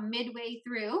that's about midway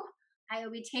through.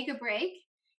 We take a break,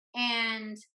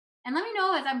 and let me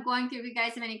know as I'm going through if you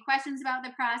guys have any questions about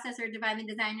the process or divinely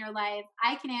design your life.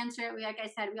 I can answer it. Like I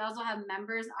said, we also have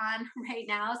members on right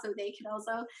now, so they can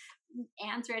also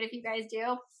answer it if you guys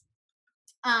do.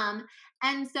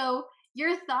 And so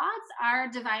your thoughts are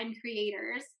divine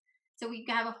creators. So we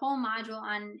have a whole module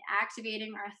on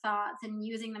activating our thoughts and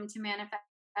using them to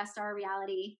manifest our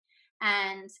reality,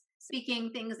 and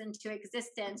speaking things into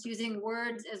existence, using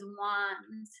words as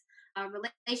wands.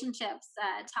 Relationships,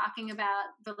 talking about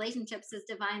relationships as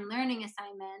divine learning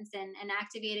assignments, and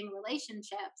activating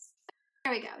relationships.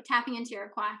 There we go. Tapping into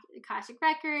your Akashic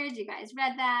records. You guys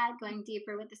read that. Going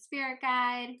deeper with the spirit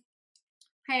guide.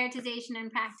 Prioritization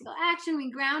and practical action. We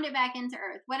ground it back into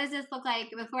earth. What does this look like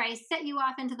before I set you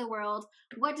off into the world?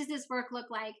 What does this work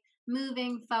look like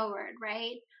moving forward,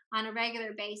 right? On a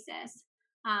regular basis.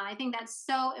 I think that's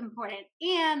so important.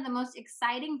 And the most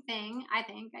exciting thing, I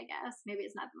guess, maybe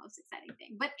it's not the most exciting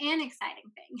thing, but an exciting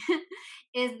thing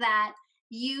is that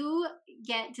you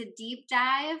get to deep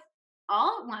dive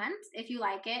all at once if you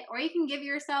like it, or you can give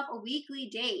yourself a weekly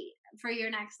date for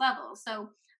your next level. So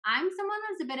I'm someone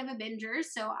that's a bit of a binger,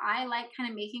 so I like kind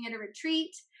of making it a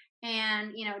retreat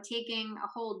and, taking a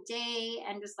whole day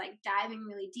and just like diving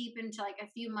really deep into like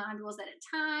a few modules at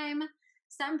a time.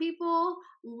 Some people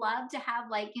love to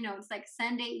have like, it's like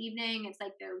Sunday evening, it's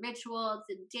like their ritual,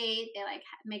 it's a date, they like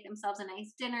make themselves a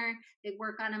nice dinner, they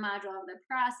work on a module of the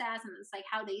process, and it's like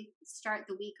how they start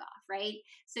the week off, right?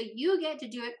 So you get to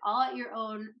do it all at your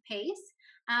own pace.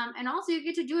 And also you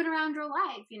get to do it around your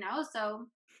life, so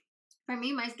for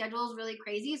me, my schedule is really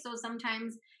crazy. So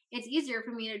sometimes it's easier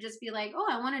for me to just be like, oh,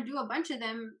 I want to do a bunch of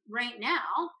them right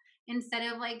now,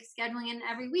 instead of like scheduling in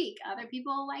every week. Other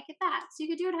people like it that. So you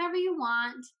could do it however you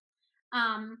want.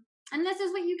 And this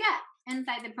is what you get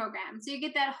inside the program. So you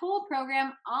get that whole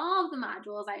program, all of the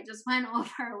modules I just went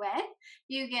over with.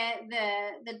 You get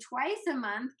the twice a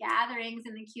month gatherings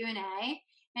and the Q&A,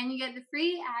 and you get the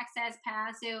free access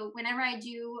pass. So whenever I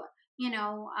do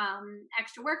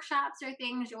extra workshops or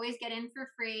things, you always get in for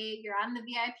free. You're on the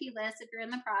VIP list if you're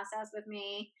in the process with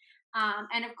me.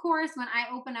 And of course, when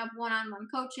I open up one-on-one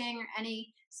coaching or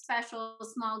any special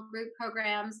small group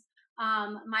programs,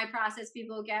 my process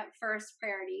people get first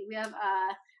priority. We have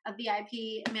a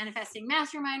VIP manifesting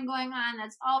mastermind going on.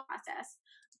 That's all process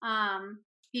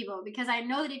people, because I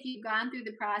know that if you've gone through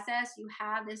the process, you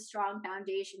have this strong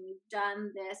foundation. You've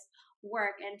done this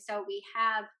work. And so we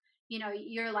have,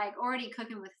 you're like already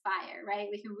cooking with fire, right?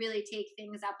 We can really take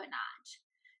things up a notch.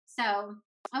 So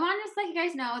I want to just let you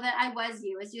guys know that I was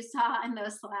you, as you saw in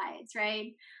those slides,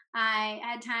 right? I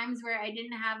had times where I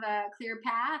didn't have a clear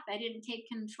path. I didn't take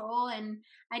control, and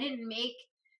I didn't make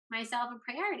myself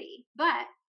a priority. But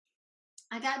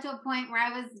I got to a point where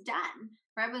I was done,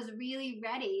 where I was really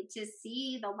ready to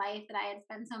see the life that I had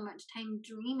spent so much time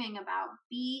dreaming about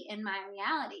be in my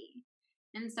reality.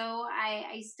 And so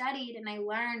I studied and I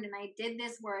learned and I did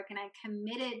this work and I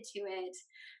committed to it.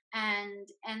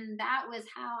 And that was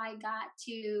how I got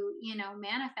to,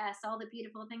 manifest all the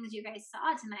beautiful things you guys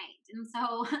saw tonight. And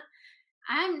so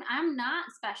I'm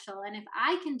not special. And if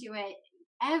I can do it,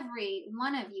 every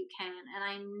one of you can. And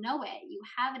I know it. You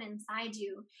have it inside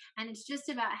you. And it's just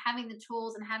about having the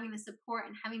tools and having the support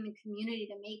and having the community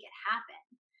to make it happen.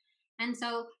 And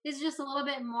so this is just a little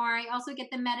bit more. I also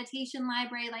get the meditation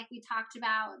library, like we talked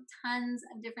about, tons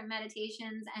of different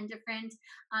meditations and different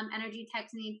energy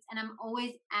techniques. And I'm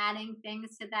always adding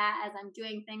things to that as I'm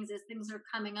doing things, as things are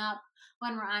coming up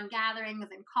when we're on gatherings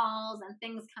and calls and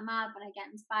things come up and I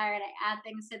get inspired, I add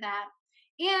things to that.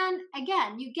 And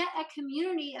again, you get a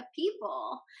community of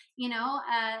people,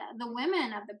 the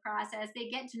women of the process, they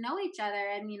get to know each other,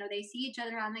 and, they see each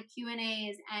other on the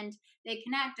Q&As and they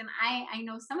connect. And I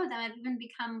know some of them have even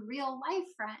become real life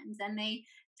friends, and they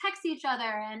text each other,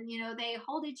 and they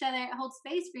hold each other, hold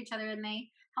space for each other, and they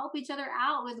help each other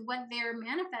out with what they're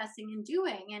manifesting and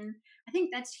doing. And I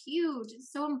think that's huge.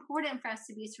 It's so important for us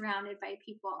to be surrounded by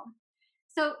people.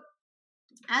 So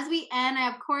as we end,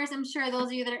 of course, I'm sure those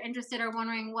of you that are interested are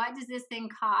wondering, what does this thing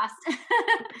cost?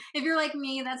 If you're like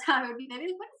me, that's how it would be. What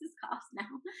does this cost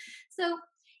now? So,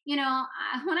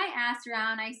 when I asked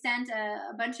around, I sent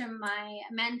a bunch of my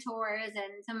mentors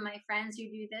and some of my friends who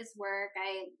do this work.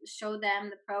 I showed them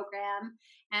the program,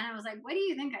 and I was like, what do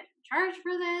you think I should charge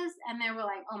for this? And they were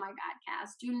like, oh my God,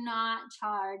 Cass, do not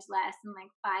charge less than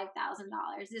like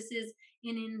 $5,000. This is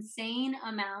an insane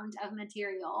amount of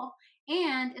material.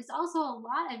 And it's also a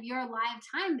lot of your live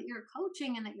time that you're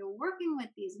coaching and that you're working with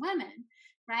these women,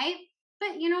 right?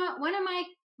 But you know what?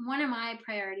 One of my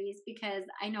priorities, because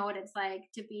I know what it's like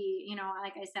to be,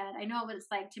 like I said, I know what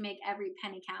it's like to make every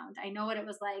penny count. I know what it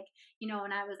was like,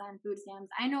 when I was on food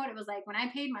stamps. I know what it was like when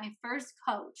I paid my first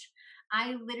coach.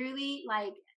 I literally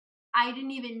I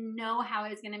didn't even know how I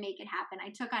was going to make it happen. I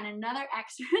took on another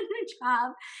extra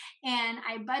job, and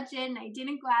I budgeted, and I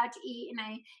didn't go out to eat, and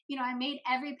I made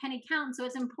every penny count. So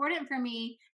it's important for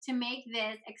me to make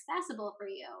this accessible for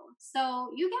you.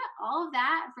 So you get all of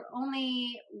that for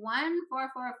only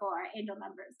 1,444 angel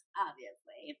numbers,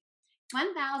 obviously.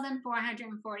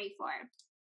 1,444.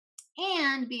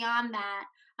 And beyond that,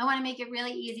 I want to make it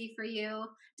really easy for you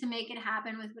to make it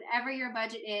happen with whatever your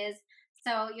budget is.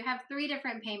 So you have 3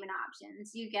 different payment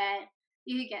options. You get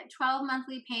 12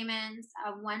 monthly payments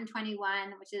of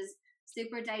 121, which is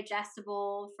super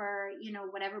digestible for,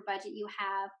 whatever budget you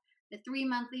have. The 3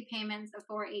 monthly payments of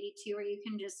 482, or you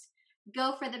can just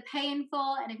go for the pay in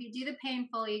full. And if you do the pay in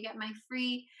full, you get my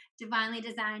free Divinely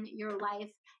Design Your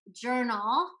Life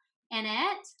journal in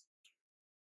it.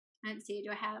 Let's see,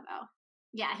 do I have, oh,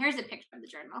 yeah, here's a picture of the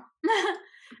journal.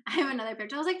 I have another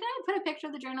picture. I was like, can I put a picture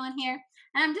of the journal in here?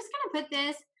 And I'm just going to put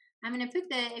this,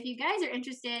 if you guys are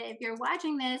interested, if you're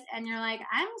watching this and you're like,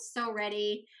 I'm so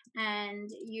ready, and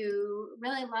you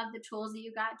really love the tools that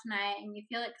you got tonight, and you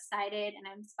feel excited and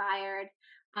inspired,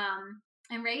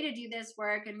 and ready to do this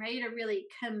work, and ready to really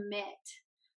commit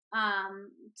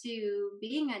to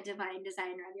being a divine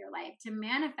designer of your life, to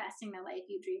manifesting the life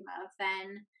you dream of,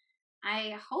 then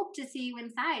I hope to see you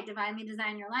inside Divinely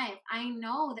Design Your Life. I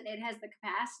know that it has the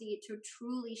capacity to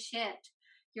truly shift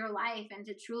your life and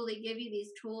to truly give you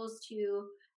these tools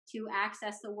to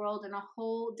access the world in a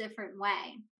whole different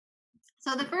way.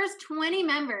 So the first 20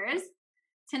 members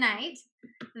tonight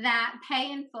that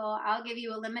pay in full, I'll give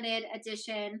you a limited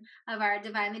edition of our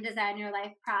Divinely Design Your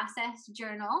Life process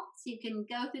journal. So you can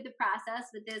go through the process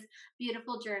with this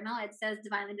beautiful journal. It says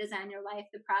Divinely Design Your Life,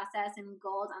 the process, in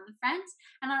gold on the front.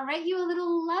 And I'll write you a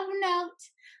little love note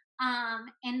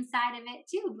inside of it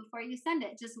too before you send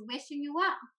it, just wishing you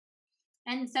well.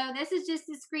 And so this is just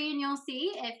the screen you'll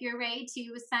see. If you're ready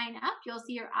to sign up, you'll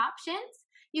see your options.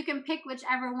 You can pick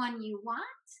whichever one you want.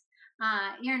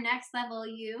 Your next level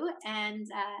you, and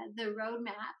the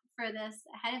roadmap for this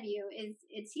ahead of you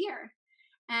it's here.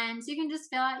 And so you can just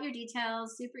fill out your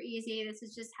details, super easy. This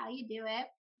is just how you do it.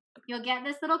 You'll get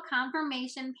this little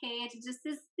confirmation page, just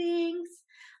this things.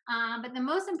 But the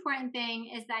most important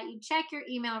thing is that you check your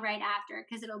email right after,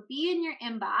 because it'll be in your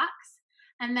inbox,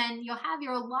 and then you'll have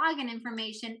your login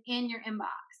information in your inbox.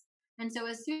 And so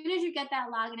as soon as you get that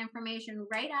login information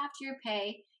right after your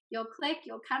pay, you'll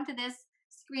come to this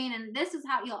screen, and this is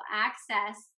how you'll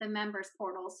access the members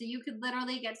portal. So you could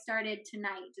literally get started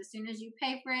tonight. As soon as you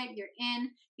pay for it, you're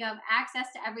in, you have access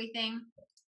to everything.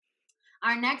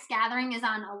 Our next gathering is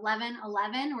on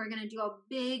 11/11. We're going to do a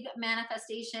big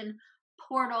manifestation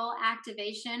portal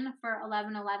activation for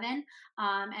 11/11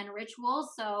 and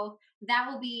rituals. So that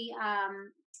will be,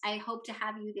 I hope to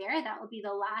have you there. That will be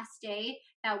the last day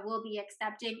that we'll be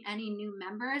accepting any new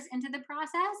members into the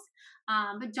process.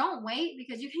 But don't wait,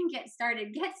 because you can get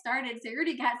started. So you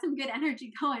already got some good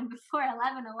energy going before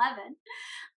 11/11.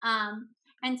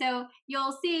 And so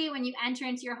you'll see when you enter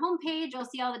into your homepage, you'll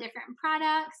see all the different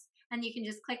products, and you can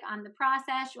just click on the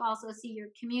process. You'll also see your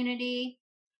community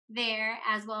there,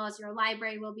 as well as your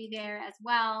library will be there as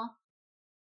well.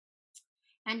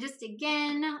 And just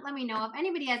again, let me know if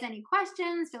anybody has any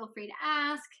questions. Feel free to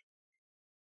ask.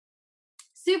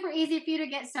 Super easy for you to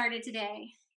get started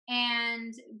today.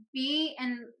 And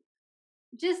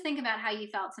just think about how you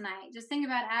felt tonight. Just think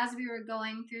about, as we were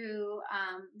going through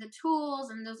the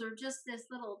tools, and those are just this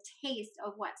little taste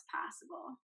of what's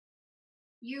possible.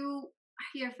 You are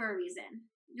here for a reason.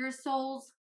 Your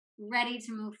soul's ready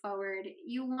to move forward.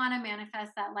 You want to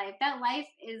manifest that life. That life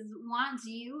wants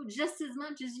you just as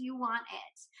much as you want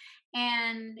it.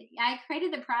 And I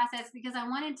created the process because I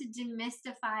wanted to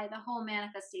demystify the whole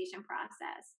manifestation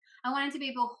process. I wanted to be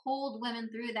able to hold women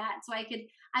through that so I could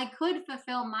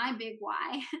fulfill my big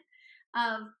why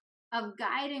of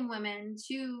guiding women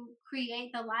to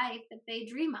create the life that they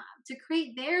dream of, to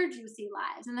create their juicy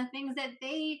lives and the things that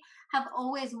they have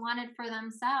always wanted for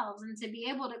themselves, and to be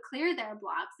able to clear their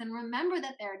blocks and remember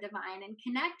that they're divine and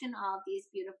connect in all of these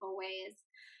beautiful ways,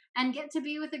 and get to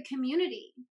be with a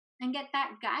community and get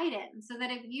that guidance, so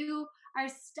that if you are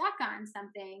stuck on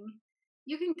something,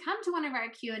 you can come to one of our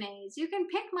Q&As. You can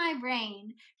pick my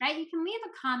brain, right? You can leave a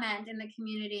comment in the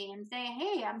community and say,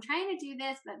 hey, I'm trying to do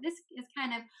this, but this is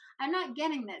kind of, I'm not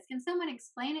getting this. Can someone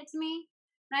explain it to me?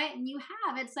 Right? And you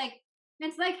have, it's like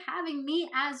having me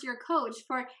as your coach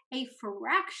for a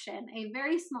fraction, a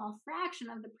very small fraction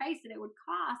of the price that it would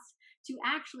cost to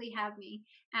actually have me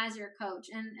as your coach.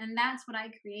 And that's what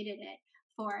I created it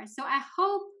for. So I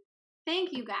hope,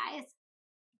 thank you guys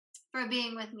for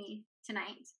being with me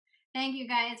tonight. Thank you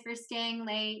guys for staying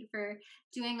late, for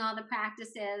doing all the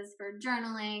practices, for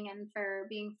journaling, and for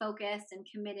being focused and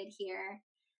committed here.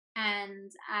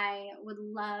 And I would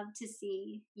love to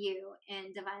see you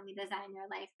in Divinely Design Your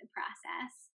Life, the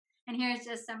process. And here's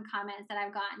just some comments that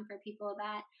I've gotten for people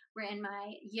that were in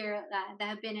my year, that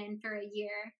have been in for a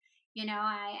year. You know,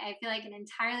 I feel like an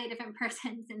entirely different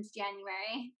person since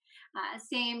January.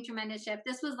 Same tremendous shift.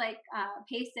 This was like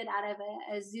pasted out of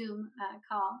a Zoom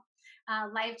call.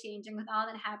 Life changing with all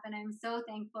that happened. I'm so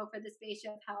thankful for the space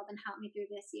you have held and helped me through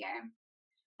this year.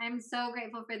 I'm so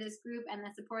grateful for this group and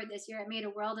the support this year. It made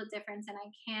a world of difference, and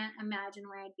I can't imagine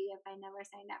where I'd be if I never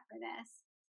signed up for this.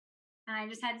 And I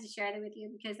just had to share that with you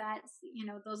because that's, you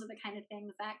know, those are the kind of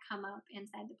things that come up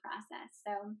inside the process.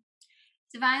 So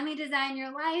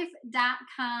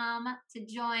divinelydesignyourlife.com to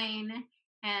join,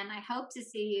 and I hope to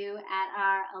see you at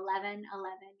our 11/11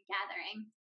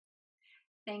 gathering.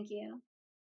 Thank you.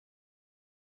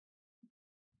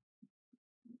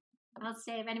 I'll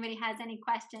stay if anybody has any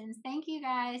questions. Thank you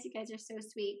guys. You guys are so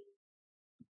sweet.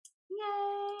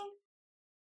 Yay!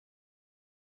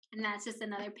 And that's just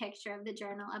another picture of the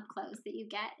journal up close that you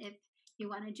get if you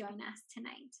want to join us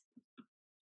tonight.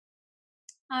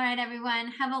 All right, everyone.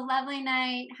 Have a lovely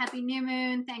night. Happy new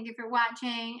moon. Thank you for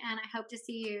watching. And I hope to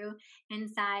see you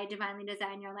inside Divinely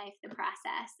Design Your Life, the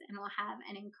process. And we'll have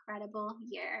an incredible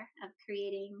year of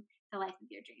creating the life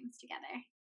of your dreams together.